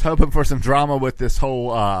was hoping for some drama with this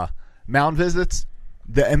whole mound visits,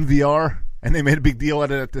 the MVR, and they made a big deal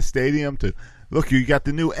out of it at the stadium to – look, you got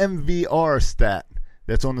the new MVR stat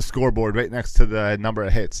that's on the scoreboard right next to the number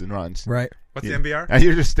of hits and runs. Right. What's the MVR? And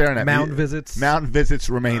you're just staring at mound visits. Mound visits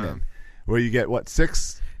remaining, where you get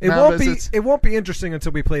 6 It mound won't visits? be. It won't be interesting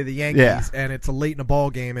until we play the Yankees, and it's a late in a ball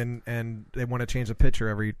game, and they want to change the pitcher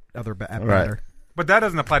every other batter. But that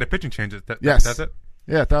doesn't apply to pitching changes. Yes. Does it?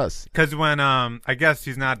 Yeah, it does. Because when I guess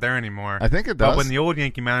he's not there anymore. I think it does. But when the old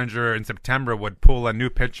Yankee manager in September would pull a new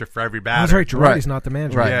pitcher for every batter. That's right. Girardi's not the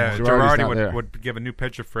manager. Right. Yeah, Girardi's Girardi would give a new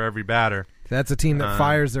pitcher for every batter. That's a team that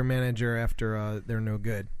fires their manager after they're no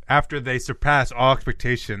good. After they surpass all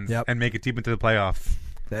expectations and make it deep into the playoffs.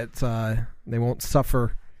 That's they won't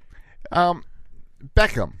suffer.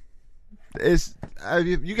 Beckham is.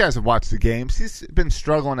 You guys have watched the games. He's been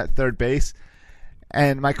struggling at third base.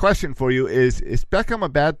 And my question for you is Beckham a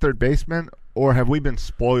bad third baseman, or have we been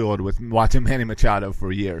spoiled with watching Manny Machado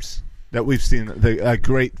for years that we've seen a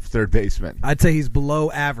great third baseman? I'd say he's below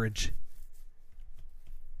average.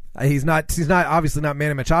 He's not obviously not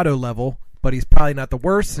Manny Machado level, but he's probably not the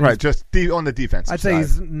worst. Right, just on the defensive side. I'd say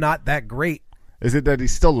he's not that great. Is it that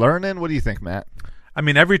he's still learning? What do you think, Matt? I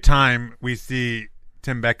mean, every time we see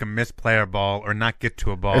Tim Beckham misplay a ball or not get to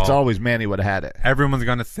a ball, it's always Manny would have had it. Everyone's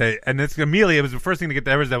going to say, and it's immediately, it was the first thing to get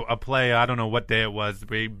there was a play, I don't know what day it was,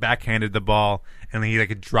 where he backhanded the ball and he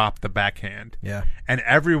dropped the backhand. Yeah. And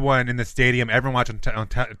everyone in the stadium, everyone watching on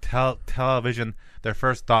television, their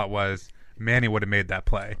first thought was Manny would have made that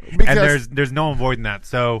play. Because, and there's no avoiding that.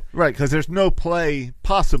 So right, because there's no play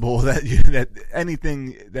possible that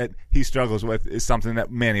anything that he struggles with is something that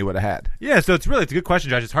Manny would have had. Yeah, so it's a good question,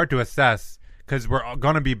 Josh. It's hard to assess. Because we're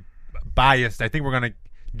going to be biased. I think we're going to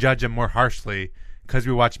judge him more harshly because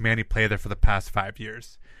we watched Manny play there for the past 5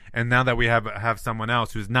 years. And now that we have someone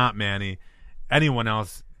else who's not Manny, anyone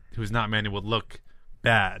else who's not Manny would look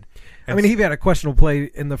bad. And I mean, he had a questionable play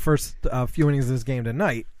in the first few innings of this game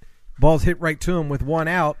tonight. Ball's hit right to him with one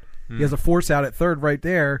out. He has a force out at third right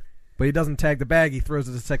there, but he doesn't tag the bag. He throws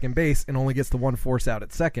it to second base and only gets the one force out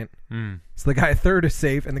at second. So the guy at third is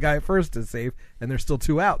safe and the guy at first is safe, and there's still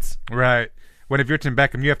 2 outs. Right. When if you're Tim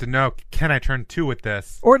Beckham, you have to know, can I turn 2 with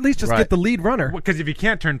this? Or at least just get the lead runner. Because if you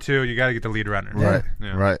can't turn 2, you got to get the lead runner. Right.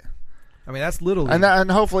 Yeah. Right. I mean, that's literally. And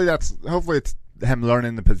hopefully it's him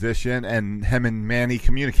learning the position and him and Manny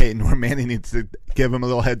communicating where Manny needs to give him a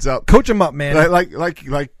little heads up. Coach him up, man.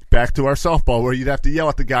 Like back to our softball where you'd have to yell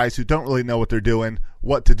at the guys who don't really know what they're doing,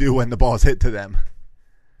 what to do when the ball's hit to them.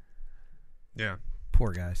 Yeah.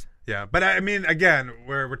 Poor guys. Yeah, but I mean, again,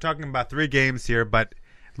 we're talking about 3 games here, but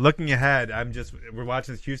looking ahead, we're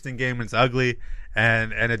watching this Houston game and it's ugly,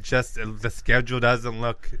 and it just the schedule doesn't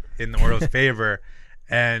look in the Orioles' favor,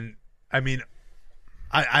 and I mean,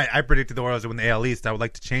 I predicted the Orioles would win the AL East. I would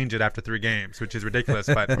like to change it after 3 games, which is ridiculous,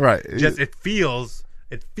 but right. Just it feels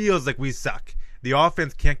like we suck. The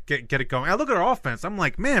offense can't get it going. I look at our offense. I'm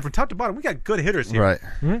like, man, from top to bottom, we got good hitters here. Right.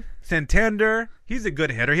 Mm-hmm. Santander, he's a good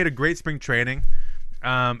hitter. He had a great spring training.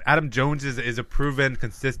 Adam Jones is a proven,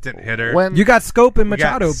 consistent hitter. When you got Scope and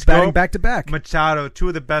Machado batting back to back. Machado, 2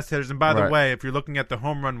 of the best hitters. And by the way, if you're looking at the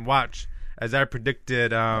home run watch, as I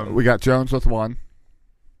predicted, we got Jones with 1,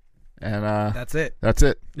 and that's it. That's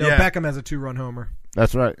it. No, Beckham has a 2-run homer.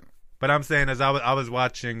 That's right. But I'm saying, as I was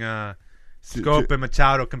watching Scope and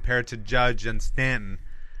Machado compared to Judge and Stanton.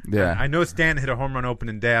 Yeah, I know Stanton hit a home run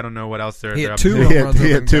opening day. I don't know what else they're. He they're had up 2 to. home runs. He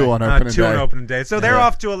had 2 on opening day. 2 on opening day. So they're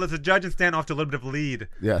off to the Judge and Stanton off to a little bit of a lead.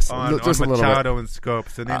 Yes, on just a little Machado bit. and Scope.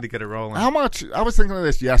 So they need to get it rolling. How much? I was thinking of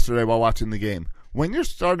this yesterday while watching the game. When your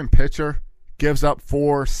starting pitcher gives up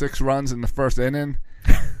 4-6 runs in the first inning,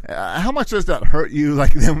 how much does that hurt you?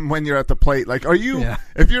 Like when you're at the plate, like are you? Yeah.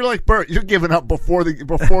 If you're like Bert, you're giving up before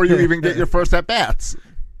you even get your first at bats.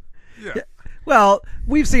 Yeah. Well,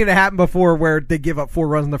 we've seen it happen before where they give up 4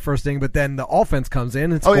 runs in the first inning, but then the offense comes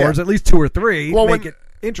in and scores at least 2 or 3, make it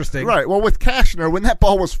interesting. Right. Well, with Cashner, when that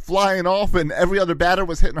ball was flying off and every other batter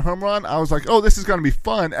was hitting a home run, I was like, oh, this is going to be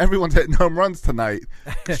fun. Everyone's hitting home runs tonight.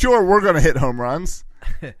 Sure, we're going to hit home runs.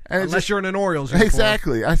 And unless you're in an Orioles uniform.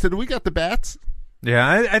 Exactly. I said, we got the bats.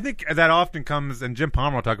 Yeah, I think that often comes, and Jim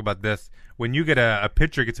Palmer will talk about this, when you get a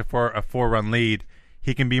pitcher gets a 4-run lead,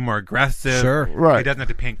 he can be more aggressive. Sure. Right. He doesn't have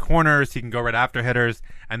to paint corners. He can go right after hitters,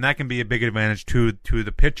 and that can be a big advantage to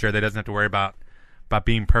the pitcher that doesn't have to worry about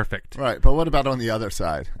being perfect. Right, but what about on the other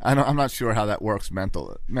side? I'm not sure how that works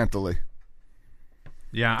mentally.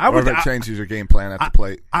 Yeah, I would. Or if it changes your game plan at the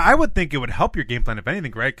plate. I would think it would help your game plan, if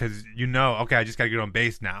anything, right? Because okay, I just got to get on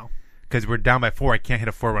base now. Because we're down by 4, I can't hit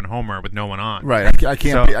a 4-run homer with no one on. Right, I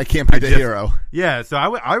can't be the hero. Yeah, so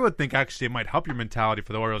I would think actually it might help your mentality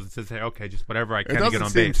for the Orioles. It says, hey, okay, just whatever I can to get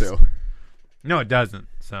on base. To. No, it doesn't.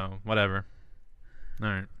 So whatever. All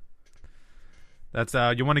right. That's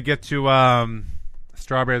you want to get to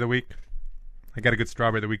Strawberry of the Week? I got a good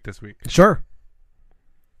Strawberry of the Week this week. Sure.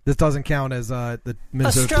 This doesn't count as the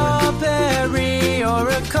Minnesota strawberry or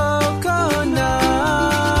a coconut.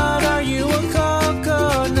 Are you a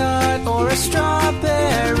coconut or a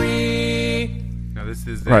strawberry? No, this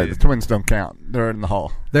is right. The Twins don't count. They're in the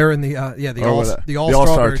Hall. They're in the all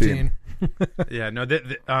strawberry team. Yeah, no.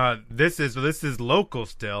 This is local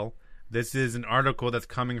still. This is an article that's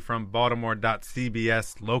coming from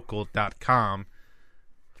Baltimore.cbslocal.com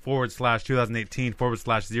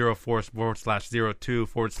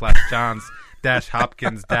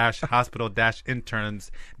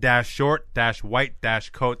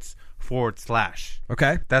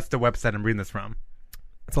Okay. That's the website I'm reading this from.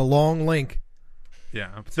 It's a long link.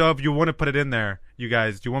 Yeah. So if you want to put it in there, you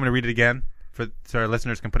guys, do you want me to read it again so our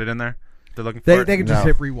listeners can put it in there? They're looking for it. They can just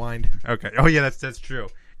hit rewind. Okay. Oh yeah, that's true.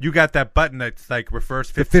 You got that button that's like reverse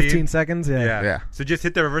 15. 15 seconds. Yeah. So just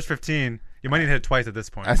hit the reverse 15. You might need to hit it twice at this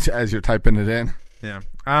point. As you're typing it in. Yeah.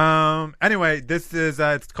 Anyway, this is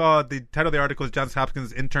it's called, the title of the article is Johns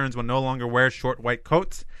Hopkins interns will no longer wear short white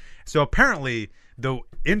coats. So apparently the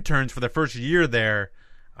interns for the first year there,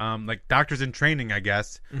 like doctors in training, I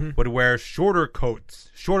guess, would wear shorter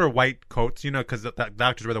white coats, because the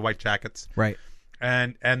doctors wear the white jackets. Right.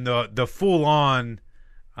 And the full on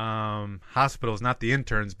hospitals, not the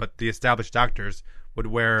interns, but the established doctors would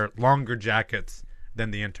wear longer jackets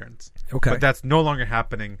than the interns. Okay. But that's no longer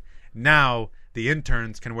happening. Now the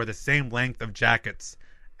interns can wear the same length of jackets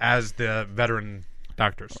as the veteran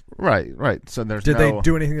doctors. Right. So Did they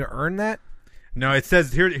do anything to earn that? No, it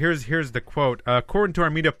says here's the quote. According to our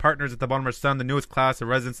media partners at the Baltimore Sun, the newest class of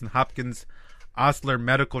residents in Hopkins Osler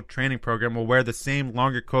Medical Training Program will wear the same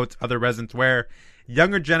longer coats other residents wear.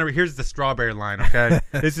 Here's the strawberry line, okay?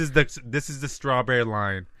 This is the strawberry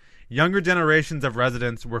line. Younger generations of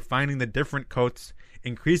residents were finding the different coats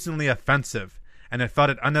increasingly offensive, and it felt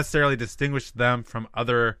it unnecessarily distinguished them from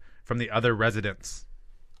other from the other residents.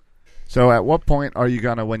 So at what point are you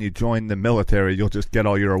gonna, when you join the military, you'll just get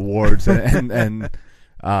all your awards and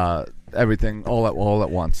everything all at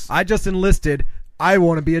once? I just enlisted. I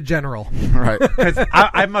want to be a general. Right. Because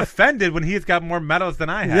I'm offended when he's got more medals than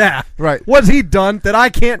I have. Yeah. Right. What's he done that I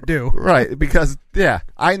can't do? Right. Because,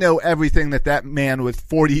 I know everything that man with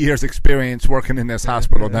 40 years experience working in this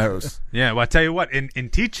hospital knows. Yeah, well, I tell you what, in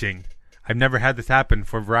teaching, I've never had this happen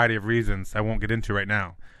for a variety of reasons I won't get into right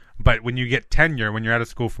now. But when you get tenure, when you're out of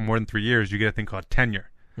school for more than 3 years, you get a thing called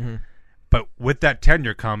tenure. Mm-hmm. But with that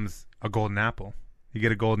tenure comes a golden apple. You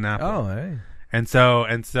get a golden apple. Oh, hey. And so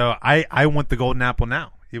I want the golden apple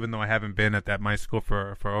now, even though I haven't been at my school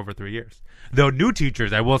for over 3 years. Though new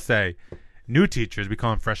teachers, I will say, we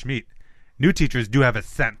call them fresh meat. New teachers do have a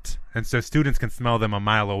scent, and so students can smell them a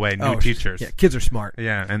mile away. New teachers. Yeah, kids are smart.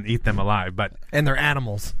 Yeah, and eat them alive. And they're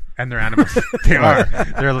animals. And they're animals. They are.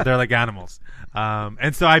 They're like animals.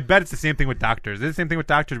 And so I bet it's the same thing with doctors. It's the same thing with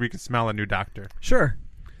doctors where you can smell a new doctor. Sure.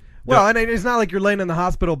 Well, and it's not like you're laying in the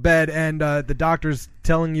hospital bed and the doctor's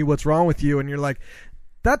telling you what's wrong with you, and you're like,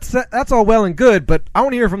 that's all well and good, but I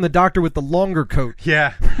want to hear from the doctor with the longer coat.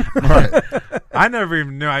 Yeah. Right. I never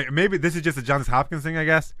even knew. Maybe this is just a Johns Hopkins thing, I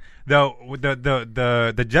guess. Though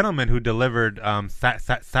the gentleman who delivered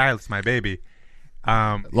Silas, my baby.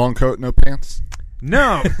 Long coat, no pants?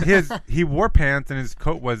 No, he wore pants and his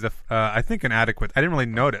coat was I think inadequate. I didn't really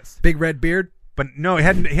notice. Big red beard? But no, he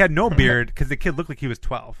had no beard because the kid looked like he was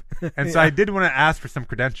 12, and so I did want to ask for some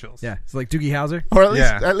credentials. Yeah, it's like Doogie Howser. Or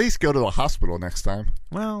at least go to a hospital next time.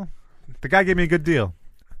 Well, the guy gave me a good deal.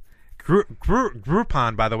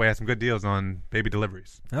 Groupon, by the way, has some good deals on baby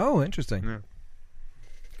deliveries. Oh, interesting. Yeah.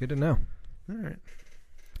 Good to know. All right.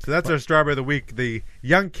 So that's our strawberry of the week. The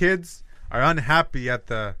young kids are unhappy that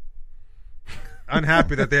they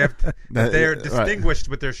have that they are distinguished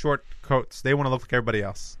with their short coats. They want to look like everybody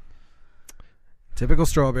else. Typical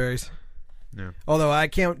strawberries. Yeah. Although I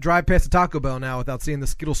can't drive past a Taco Bell now without seeing the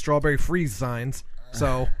Skittles strawberry freeze signs.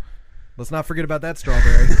 So let's not forget about that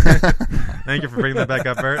strawberry. Thank you for bringing that back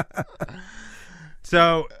up, Bert.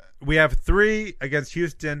 So we have 3 against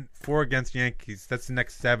Houston, 4 against Yankees. That's the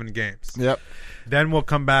next 7 games. Yep. Then we'll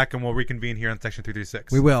come back and we'll reconvene here on Section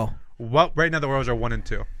 336. We will. Right now the Royals are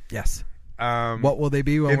 1-2. Yes. What will they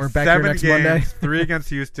be when we're back here next games, Monday? 3 against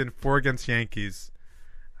Houston, 4 against Yankees.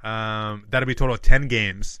 That'll be a total of 10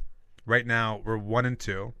 games. Right now, we're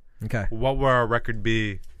 1-2. Okay. What will our record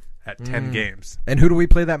be at 10 games? And who do we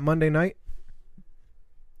play that Monday night?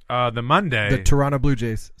 The Monday. The Toronto Blue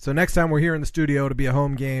Jays. So next time we're here in the studio, it'll be a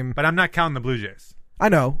home game. But I'm not counting the Blue Jays. I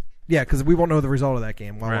know. Yeah, because we won't know the result of that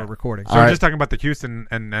game while we're recording. So we're just talking about the Houston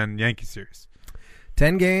and Yankee series.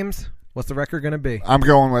 10 games. What's the record going to be? I'm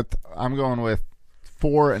going with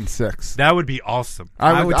 4-6. That would be awesome.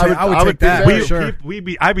 I would take that. Sure.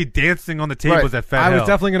 I'd be dancing on the tables at Fed I was Hill.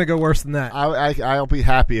 definitely going to go worse than that. I'll be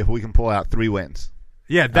happy if we can pull out 3 wins.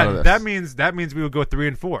 Yeah, that means we would go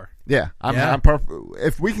 3-4. Yeah, I'm perfect.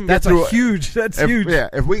 If we can get through huge. Yeah,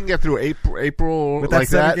 if we can get through April with like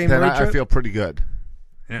that, then I feel pretty good.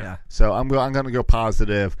 Yeah. So I'm going to go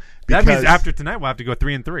positive. That means after tonight we'll have to go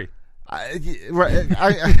 3-3.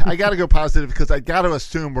 I got to go positive because I got to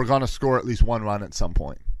assume we're going to score at least 1 run at some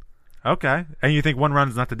point. Okay, and you think 1 run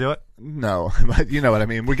is not to do it? No, but you know what I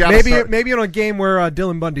mean. We got maybe in a game where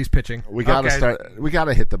Dylan Bundy's pitching. We got to start. We got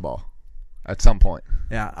to hit the ball at some point.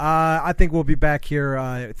 Yeah, I think we'll be back here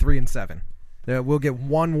 3-7. We'll get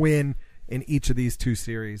 1 win in each of these 2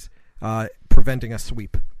 series, preventing a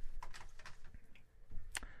sweep.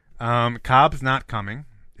 Cobb's not coming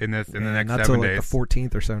in the next 7 days. Like the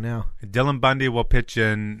 14th or so now. Dylan Bundy will pitch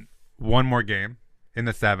in 1 more game in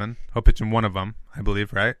the 7. He'll pitch in 1 of them, I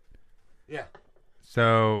believe, right? Yeah.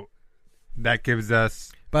 So that gives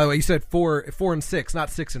us. By the way, you said 4 and 6, not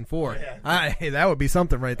 6 and 4. Yeah. Hey, that would be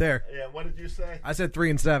something right there. Yeah. What did you say? I said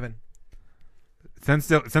 3-7.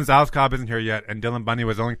 Since Alex Cobb isn't here yet, and Dylan Bundy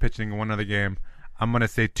was only pitching 1 other game, I'm gonna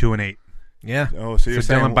say 2-8. Yeah. Oh, so you're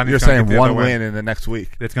saying 1 win in the next week?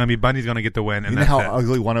 It's gonna be Bundy's gonna get the win. And you know how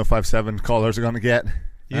ugly 105.7 callers are gonna get.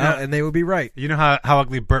 And they would be right. You know how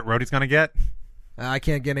ugly Burt Rohde's gonna get? I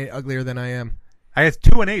can't get any uglier than I am. I guess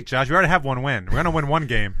 2-8, Josh. We already have 1 win. We're gonna win 1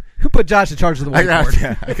 game. Who put Josh in charge of the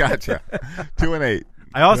whiteboard? I gotcha. 2-8.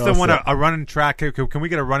 I also want a running track. Can we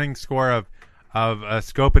get a running score of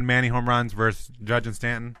Scope and Manny home runs versus Judge and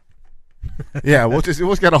Stanton? Yeah, we'll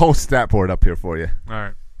get a whole stat board up here for you. All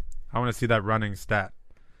right. I want to see that running stat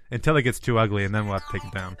until it gets too ugly, and then we'll have to take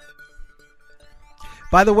it down.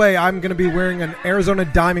 By the way, I'm going to be wearing an Arizona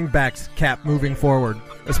Diamondbacks cap moving forward,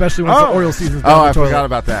 especially once the Orioles season's done. I forgot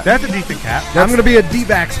about that. That's a decent cap. I'm going to be a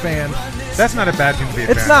D-backs fan. That's not a bad team to be a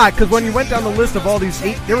It's fan not, because when you went down the list of all these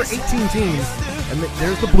there were 18 teams, and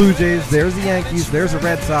there's the Blue Jays, there's the Yankees, there's the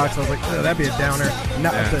Red Sox. I was like, oh, that'd be a downer.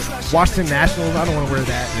 The Washington Nationals, I don't want to wear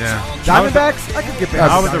that. Yeah. Diamondbacks, I could get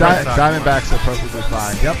behind. I was a Red Sox. Diamondbacks are perfectly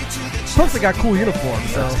fine. Yep. Plus, they got cool uniforms,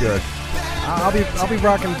 so That's good. I'll be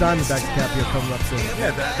rocking the Diamondbacks cap here coming up soon.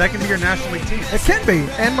 Yeah, that can be your National League team. It can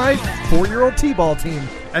be, and my 4-year-old T-ball team.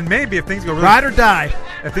 And maybe if things go really Ride or die.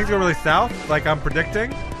 If things go really south, like I'm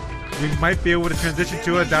predicting, we might be able to transition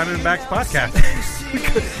to a Diamondbacks podcast.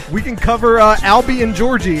 We can cover Albie and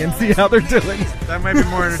Georgie and see how they're doing. That might be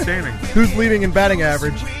more entertaining. Who's leading in batting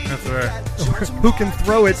average? That's right. Who can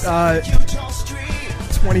throw it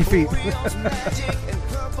 20 feet?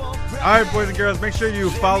 All right, boys and girls, make sure you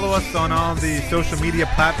follow us on all the social media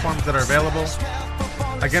platforms that are available.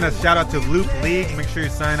 Again, a shout out to Loop League. Make sure you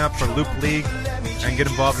sign up for Loop League and get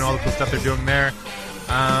involved in all the cool stuff they're doing there.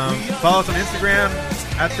 Follow us on Instagram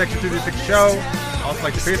at Section 236 Show. Also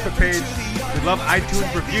like the Facebook page. We love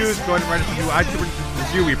iTunes reviews. Go ahead and write us a new iTunes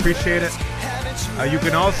review. We appreciate it. You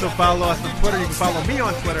can also follow us on Twitter. You can follow me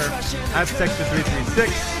on Twitter at Section 336.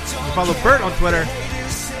 You can follow Bert on Twitter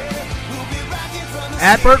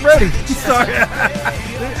At Bert Reddy. Sorry.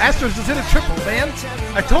 Astros just hit a triple, man.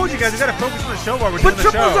 I told you guys, we got to focus on the show while we're doing But the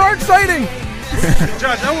show. triples are exciting.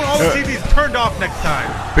 Josh, I want all the TVs turned off next time.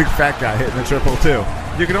 Big fat guy hitting the triple, too.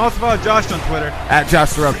 You can also follow Josh on Twitter. At Josh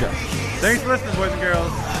Soroka. Thanks for listening, boys and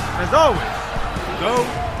girls. As always, go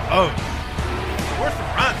O's. Score some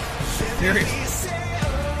runs. Seriously.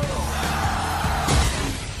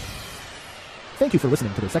 Thank you for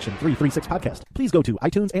listening to the Section 336 podcast. Please go to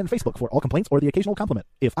iTunes and Facebook for all complaints or the occasional compliment.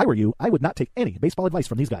 If I were you, I would not take any baseball advice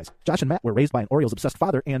from these guys. Josh and Matt were raised by an Orioles-obsessed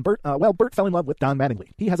father, and Bert fell in love with Don Mattingly.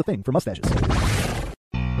 He has a thing for mustaches.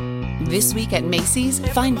 This week at Macy's,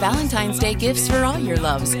 find Valentine's Day gifts for all your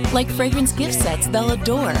loves, like fragrance gift sets they'll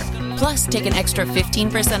adore. Plus, take an extra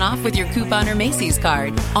 15% off with your coupon or Macy's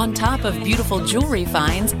card, on top of beautiful jewelry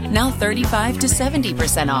finds, now 35 to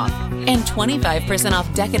 70% off, and 25%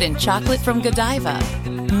 off decadent chocolate from Godiva.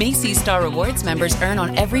 Macy's Star Rewards members earn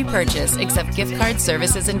on every purchase except gift card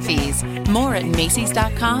services and fees. More at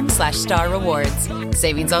Macys.com/Star Rewards.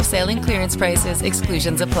 Savings off sale and clearance prices.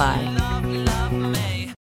 Exclusions apply.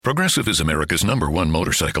 Progressive is America's #1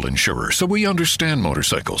 motorcycle insurer, so we understand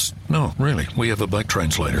motorcycles. No, really, we have a bike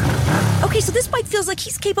translator. Okay, so this bike feels like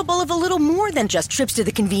he's capable of a little more than just trips to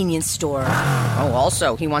the convenience store. Oh,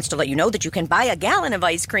 also, he wants to let you know that you can buy a gallon of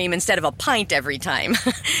ice cream instead of a pint every time.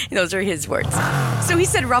 Those are his words. So he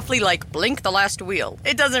said roughly like, blink the last wheel.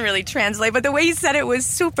 It doesn't really translate, but the way he said it was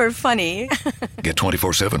super funny. Get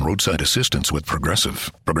 24/7 roadside assistance with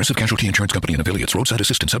Progressive. Progressive Casualty Insurance Company and affiliates. Roadside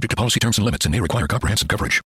assistance subject to policy terms and limits and may require comprehensive coverage.